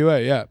the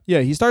AWA, yeah.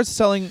 Yeah, he starts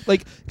selling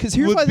because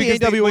here's why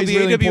the AWA is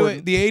really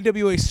important. The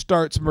AWA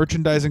starts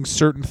merchandising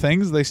certain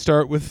things. They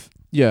start with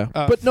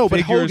but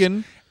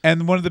Hogan.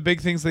 And one of the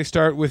big things they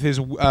start with is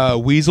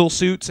Weasel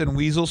suits and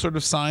Weasel sort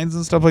of signs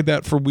and stuff like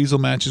that for Weasel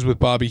matches with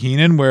Bobby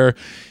Heenan, where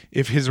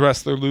if his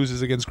wrestler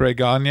loses against Greg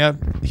Gagne,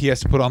 he has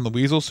to put on the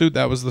Weasel suit.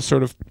 That was the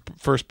sort of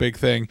first big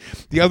thing.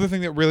 The other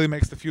thing that really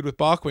makes the feud with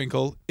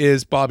Bockwinkel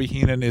is Bobby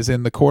Heenan is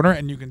in the corner,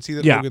 and you can see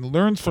that Hogan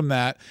learns from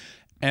that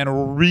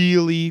and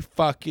really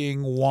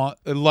fucking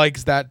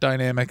likes that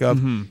dynamic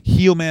of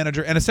heel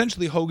manager. And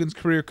essentially Hogan's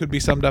career could be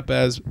summed up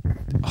as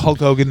Hulk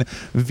Hogan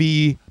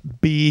v.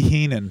 B.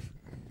 Heenan.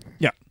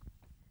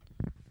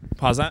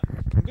 Pause that.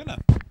 I'm gonna.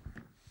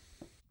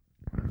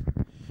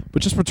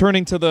 But just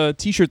returning to the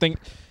T-shirt thing,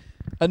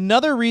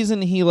 another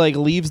reason he like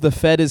leaves the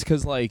Fed is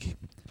because like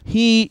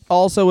he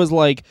also is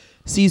like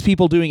sees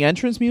people doing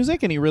entrance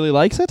music and he really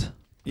likes it.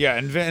 Yeah,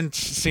 and Vince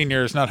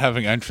Senior is not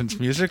having entrance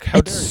music.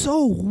 It's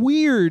so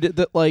weird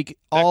that like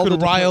all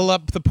could rile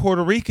up the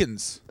Puerto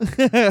Ricans.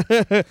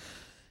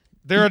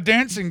 They're a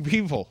dancing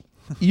people.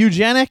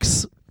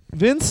 Eugenics,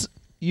 Vince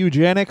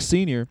Eugenics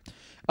Senior.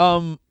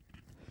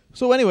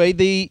 So anyway,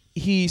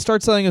 he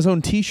starts selling his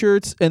own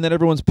T-shirts, and then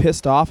everyone's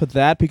pissed off at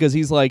that because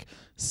he's like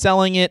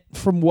selling it.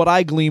 From what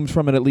I gleaned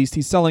from it, at least,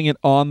 he's selling it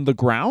on the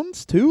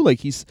grounds too. Like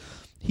he's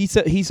he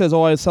says,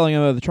 "Oh, I was selling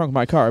them out of the trunk of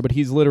my car," but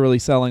he's literally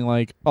selling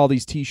like all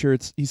these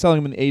T-shirts. He's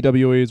selling them in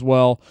AWA as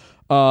well.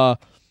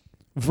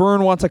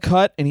 Vern wants a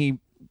cut, and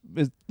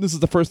this is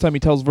the first time he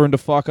tells Vern to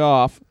fuck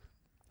off.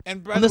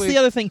 And that's the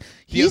other thing.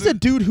 He's a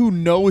dude who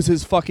knows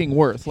his fucking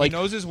worth. Like, he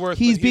knows his worth.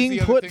 He's being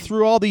put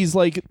through all these,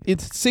 like,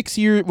 it's 6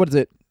 years. What is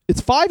it? It's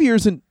 5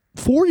 years and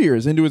 4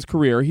 years into his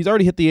career. He's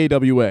already hit the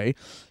AWA.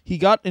 He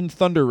got in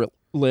Thunder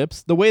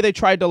Lips. The way they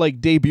tried to, like,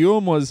 debut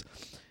him was,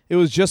 it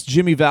was just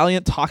Jimmy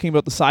Valiant talking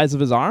about the size of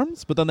his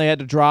arms, but then they had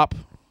to drop.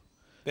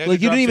 Like,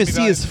 you didn't even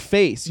see his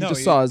face. You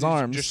just saw his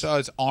arms. You just saw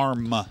his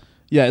arm.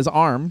 Yeah, his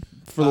arm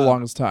for the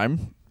longest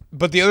time.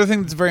 But the other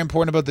thing that's very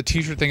important about the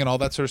T-shirt thing and all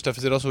that sort of stuff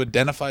is it also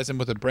identifies him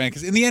with a brand.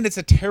 Because in the end, it's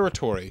a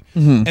territory.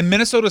 Mm-hmm. And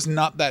Minnesota's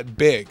not that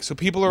big. So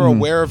people are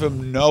aware of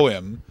him, know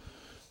him.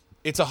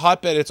 It's a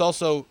hotbed. It's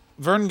also,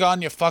 Vern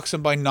Gagne fucks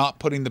him by not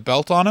putting the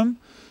belt on him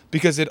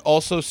because it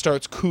also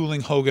starts cooling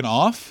Hogan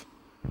off.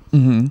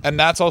 Mm-hmm. And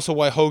that's also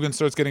why Hogan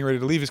starts getting ready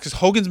to leave, is because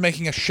Hogan's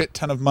making a shit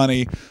ton of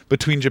money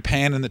between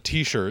Japan and the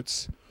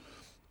T-shirts.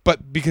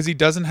 But because he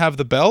doesn't have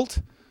the belt,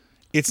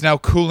 it's now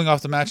cooling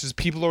off the matches.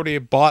 People already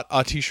bought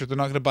a T-shirt. They're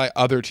not going to buy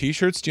other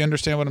T-shirts. Do you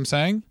understand what I'm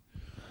saying?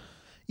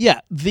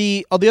 Yeah.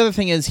 The other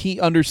thing is he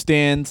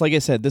understands, like I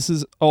said, this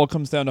is all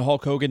comes down to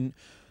Hulk Hogan,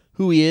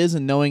 who he is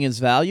and knowing his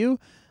value.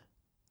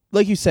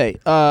 Like you say,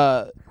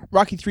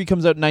 Rocky 3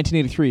 comes out in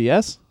 1983,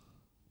 yes?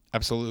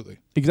 Absolutely.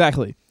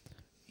 Exactly.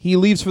 He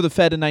leaves for the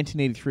Fed in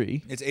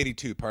 1983. It's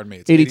 82, pardon me.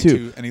 It's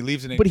 82. And he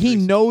leaves in 83. But he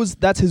knows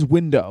that's his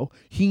window.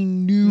 He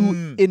knew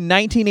in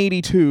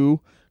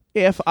 1982,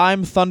 if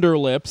I'm Thunder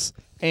Lips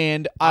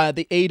and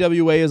the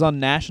AWA is on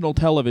national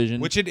television.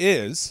 Which it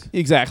is.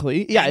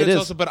 Exactly. Yeah, and it is.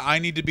 Also, but I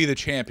need to be the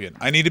champion.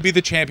 I need to be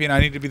the champion. I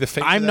need to be the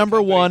face. I'm number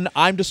company. one.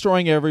 I'm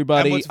destroying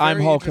everybody. And what's I'm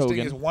very Hulk interesting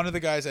Hogan. is one of the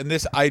guys, and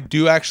this I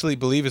do actually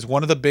believe is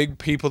one of the big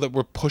people that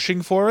were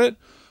pushing for it,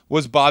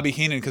 was Bobby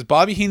Heenan. Because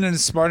Bobby Heenan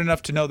is smart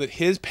enough to know that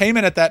his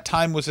payment at that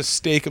time was a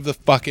stake of the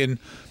fucking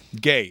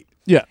gate.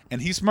 Yeah.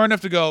 And he's smart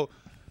enough to go,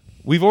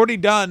 we've already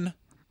done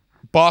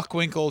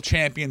Bockwinkel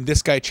champion,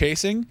 this guy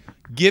chasing.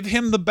 Give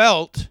him the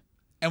belt,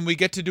 and we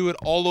get to do it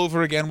all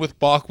over again with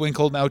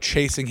Bockwinkel now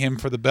chasing him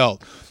for the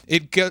belt.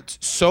 It gets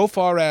so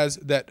far as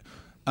that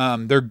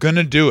they're going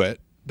to do it.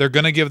 They're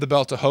going to give the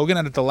belt to Hogan,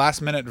 and at the last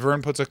minute,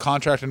 Vern puts a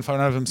contract in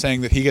front of him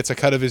saying that he gets a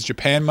cut of his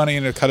Japan money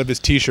and a cut of his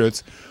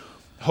T-shirts.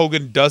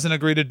 Hogan doesn't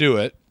agree to do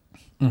it,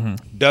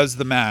 does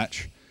the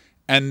match,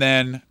 and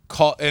then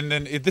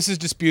this is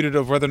disputed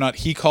of whether or not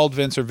he called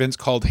Vince or Vince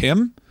called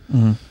him.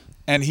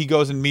 And he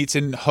goes and meets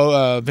in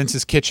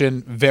Vince's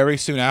kitchen very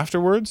soon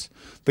afterwards.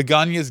 The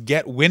Gagnes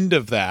get wind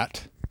of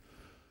that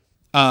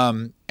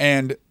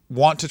and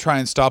want to try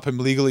and stop him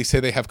legally, say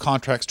they have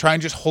contracts, try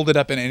and just hold it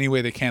up in any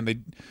way they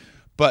can.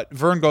 But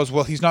Vern goes,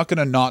 well, he's not going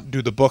to not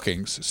do the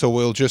bookings, so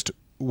we'll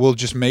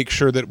just make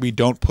sure that we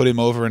don't put him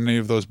over in any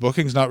of those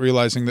bookings, not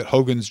realizing that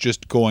Hogan's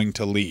just going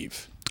to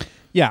leave.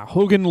 Yeah,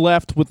 Hogan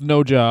left with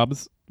no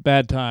jobs,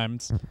 bad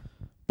times.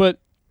 But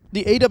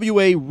the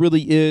AWA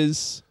really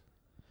is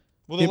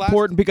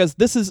important because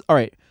this is, all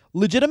right,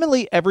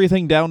 legitimately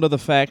everything down to the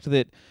fact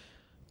that,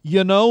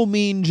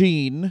 Mean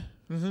Gene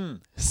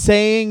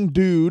saying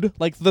dude,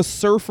 like the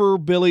surfer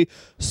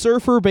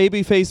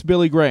babyface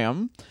Billy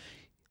Graham.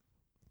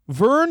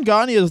 Vern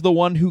Gagne is the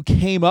one who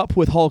came up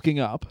with hulking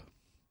up.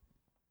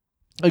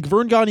 Like,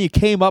 Vern Gagne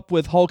came up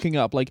with hulking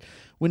up. Like,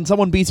 when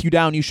someone beats you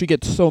down, you should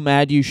get so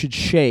mad you should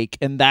shake,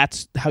 and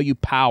that's how you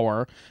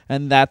power,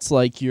 and that's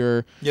like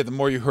your... Yeah, the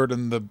more you hurt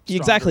him, the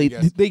stronger Exactly. he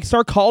gets. They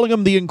start calling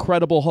him the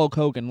Incredible Hulk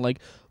Hogan. Like,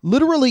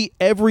 literally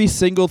every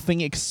single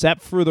thing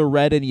except for the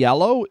red and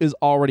yellow is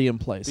already in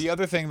place. The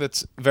other thing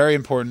that's very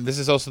important, this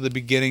is also the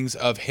beginnings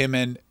of him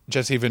and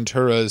Jesse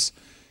Ventura's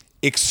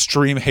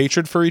extreme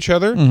hatred for each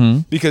other,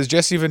 because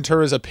Jesse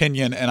Ventura's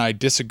opinion, and I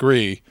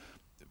disagree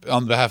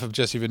on behalf of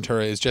Jesse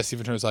Ventura, is Jesse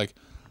Ventura's like,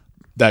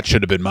 that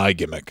should have been my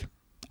gimmick.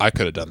 I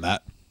could have done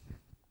that.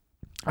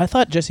 I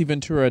thought Jesse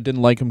Ventura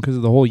didn't like him because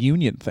of the whole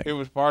union thing. It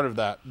was part of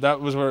that.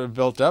 That was where it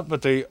built up,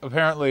 but they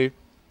apparently...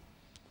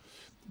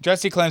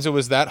 Jesse claims it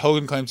was that.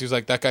 Hogan claims he was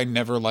like, that guy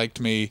never liked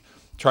me,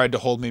 tried to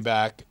hold me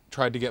back,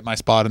 tried to get my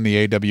spot in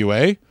the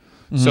AWA.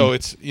 So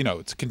it's,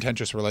 it's a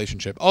contentious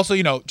relationship. Also,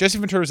 Jesse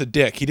Ventura's a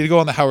dick. He did go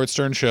on the Howard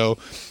Stern show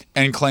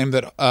and claim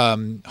that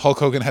Hulk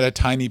Hogan had a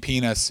tiny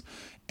penis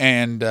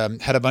and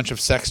had a bunch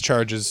of sex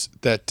charges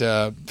that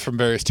from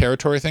various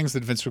territory things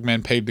that Vince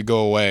McMahon paid to go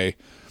away,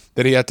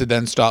 that he had to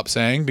then stop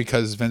saying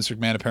because Vince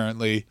McMahon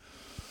apparently,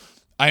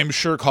 I am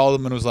sure, called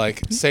him and was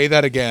like, say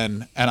that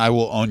again and I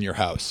will own your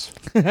house.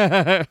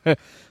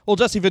 Well,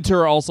 Jesse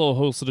Ventura also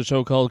hosted a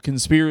show called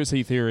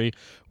Conspiracy Theory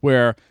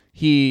where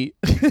he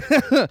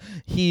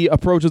he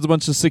approaches a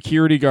bunch of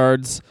security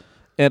guards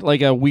at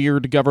like a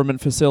weird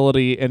government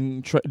facility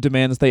and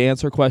demands they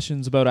answer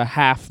questions about a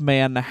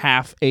half-man,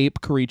 half-ape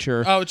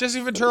creature. Oh,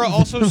 Jesse Ventura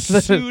also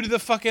sued the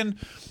fucking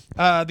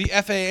the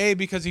FAA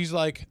because he's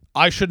like,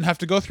 I shouldn't have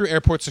to go through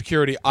airport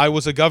security. I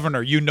was a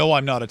governor.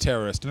 I'm not a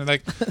terrorist. And they're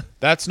like,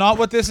 that's not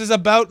what this is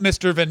about,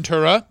 Mr.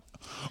 Ventura.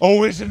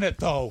 Oh, isn't it,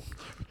 though?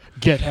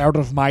 Get out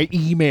of my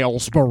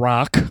emails,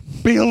 Barack.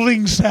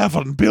 Building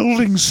 7.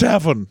 Building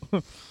 7.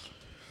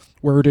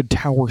 Where did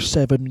Tower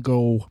 7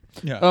 go?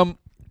 Yeah.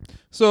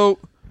 So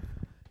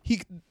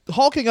he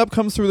hulking up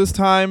comes through this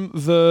time.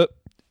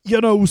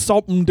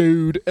 Something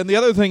dude. And the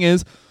other thing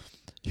is,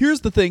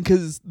 here's the thing,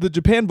 because the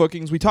Japan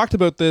bookings, we talked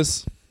about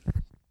this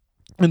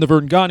in the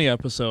Vern Gagne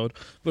episode,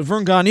 but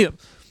Vern Gagne,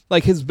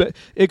 like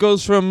it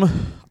goes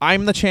from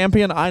I'm the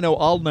champion, I know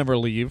I'll never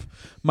leave.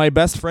 My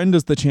best friend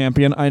is the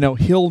champion, I know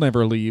he'll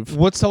never leave.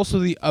 What's also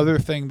the other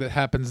thing that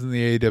happens in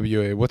the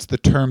AWA? What's the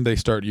term they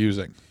start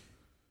using?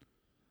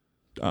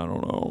 I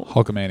don't know.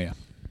 Hulkamania.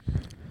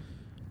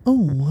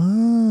 Oh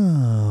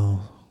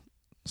wow!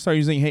 Start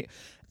using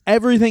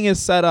everything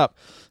is set up.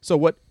 So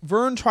what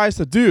Vern tries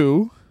to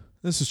do,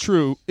 this is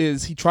true,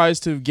 is he tries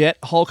to get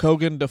Hulk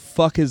Hogan to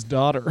fuck his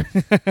daughter.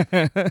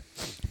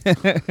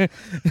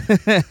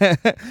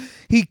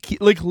 He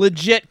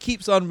legit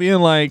keeps on being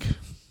like,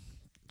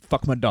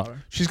 fuck my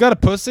daughter. She's got a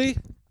pussy.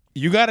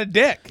 You got a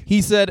dick.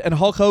 He said, and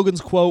Hulk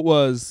Hogan's quote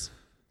was,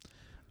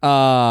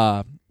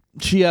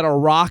 she had a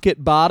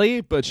rocket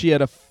body, but she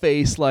had a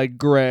face like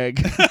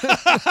Greg.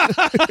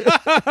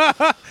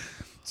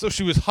 So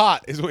she was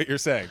hot, is what you're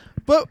saying.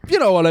 But you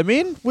know what I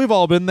mean? We've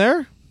all been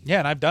there. Yeah,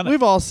 and I've done it.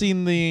 We've all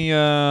seen the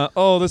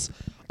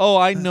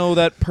I know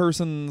that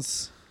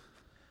person's.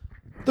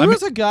 There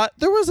was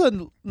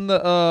a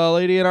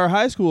lady in our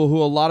high school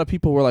who a lot of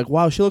people were like,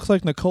 wow, she looks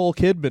like Nicole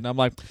Kidman. I'm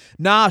like,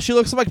 nah, she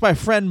looks like my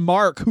friend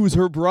Mark, who's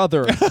her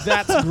brother.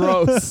 That's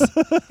gross.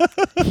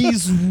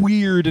 He's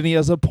weird and he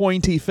has a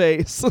pointy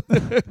face.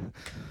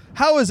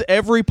 How is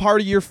every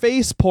part of your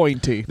face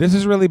pointy? This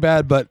is really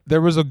bad, but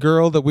there was a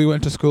girl that we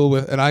went to school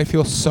with, and I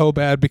feel so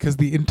bad because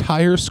the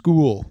entire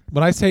school,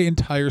 when I say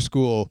entire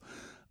school,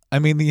 I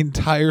mean the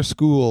entire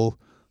school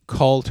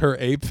called her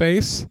ape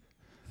face.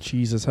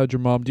 Jesus, how'd your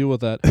mom deal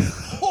with that?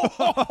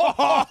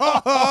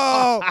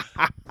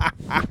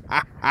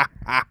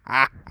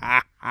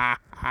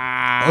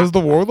 Was the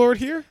warlord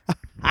here?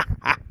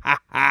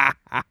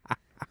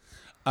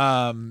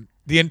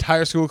 The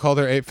entire school called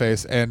her ape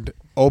face, and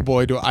oh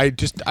boy, do I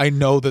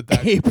know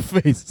that ape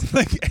face.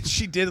 Like, and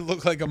she did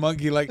look like a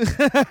monkey. Like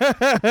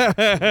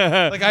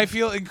I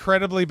feel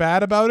incredibly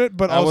bad about it,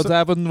 but also what's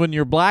happened when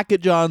you're black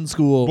at John's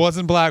school?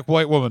 Wasn't black,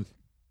 white woman.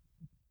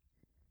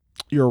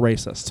 You're a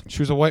racist.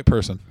 She was a white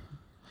person.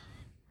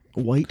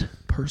 White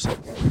person.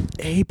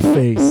 Ape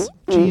face.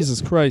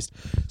 Jesus Christ.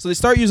 So they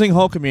start using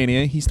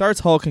Hulkamania. He starts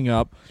hulking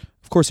up.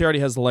 Of course, he already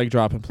has the leg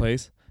drop in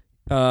place.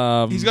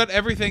 He's got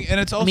everything, and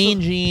it's also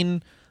Mean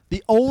Gene.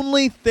 The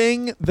only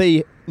thing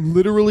the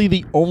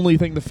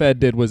Fed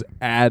did was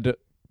add.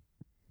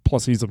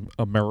 Plus, he's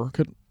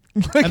American,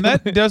 and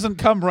that doesn't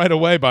come right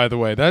away. By the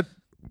way, that.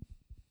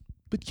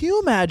 But can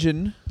you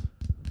imagine?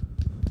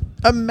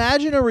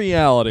 Imagine a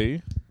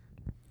reality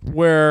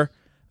where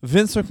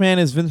Vince McMahon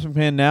is Vince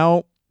McMahon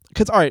now.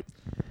 Because all right,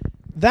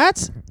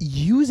 that's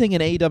using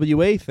an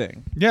AWA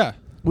thing. Yeah,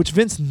 which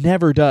Vince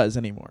never does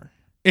anymore,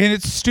 and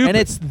it's stupid. And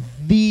it's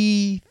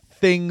the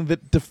thing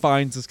that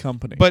defines his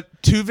company.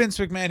 But to Vince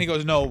McMahon, he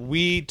goes, no,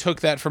 we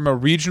took that from a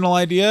regional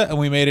idea and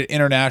we made it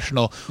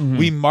international. Mm-hmm.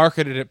 We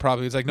marketed it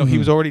properly. It's like, no, he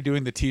was already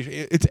doing the t-shirt.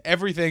 It's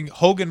everything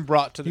Hogan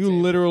brought to the table.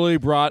 You literally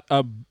brought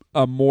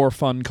a more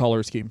fun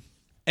color scheme.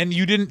 And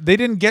they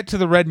didn't get to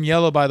the red and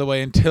yellow, by the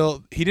way,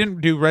 until he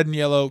didn't do red and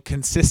yellow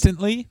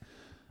consistently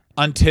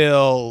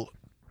until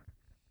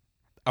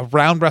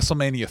around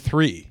WrestleMania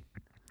 3.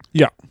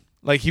 Yeah.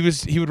 Like he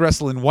would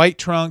wrestle in white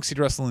trunks, he'd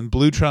wrestle in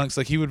blue trunks,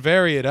 like he would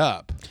vary it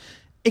up.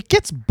 It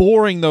gets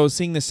boring though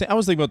seeing the same. I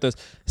was thinking about this.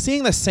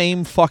 Seeing the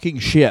same fucking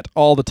shit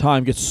all the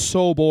time gets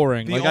so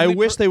boring. I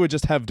wish they would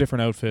just have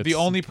different outfits. The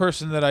only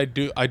person that I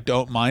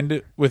don't mind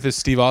it with is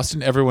Steve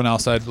Austin. Everyone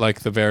else I'd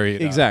like the vary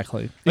it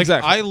exactly. Up. Like,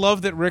 exactly. I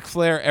love that Ric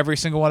Flair, every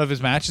single one of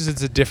his matches,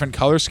 it's a different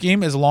color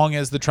scheme as long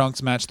as the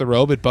trunks match the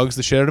robe. It bugs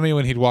the shit out of me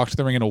when he'd walk to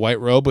the ring in a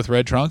white robe with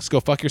red trunks. Go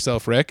fuck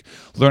yourself, Rick.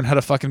 Learn how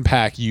to fucking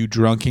pack, you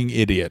drunking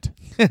idiot.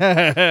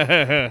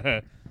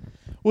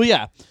 Well,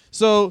 yeah.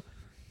 So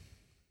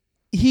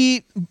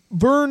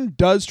Vern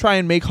does try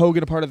and make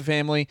Hogan a part of the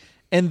family,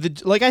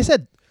 and like I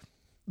said,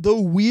 the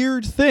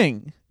weird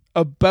thing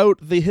about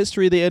the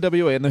history of the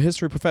AWA and the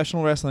history of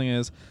professional wrestling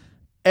is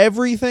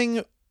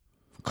everything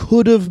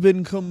could have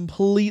been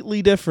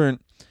completely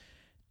different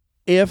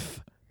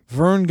if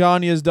Vern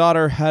Gagne's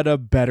daughter had a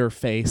better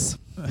face.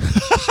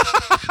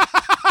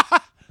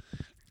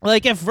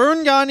 Like if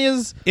Vern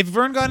Gagne's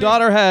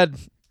daughter had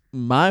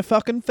my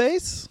fucking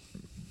face,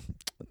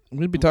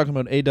 we'd be talking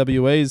about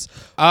AWAs.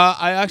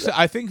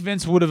 I think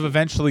Vince would have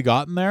eventually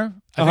gotten there.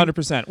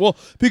 100%. Well,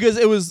 because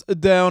it was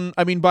down.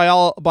 I mean, by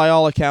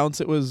all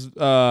accounts, it was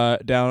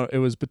down. It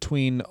was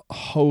between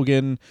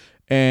Hogan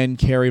and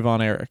Kerry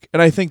Von Erich,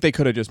 and I think they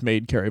could have just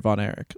made Kerry Von Erich.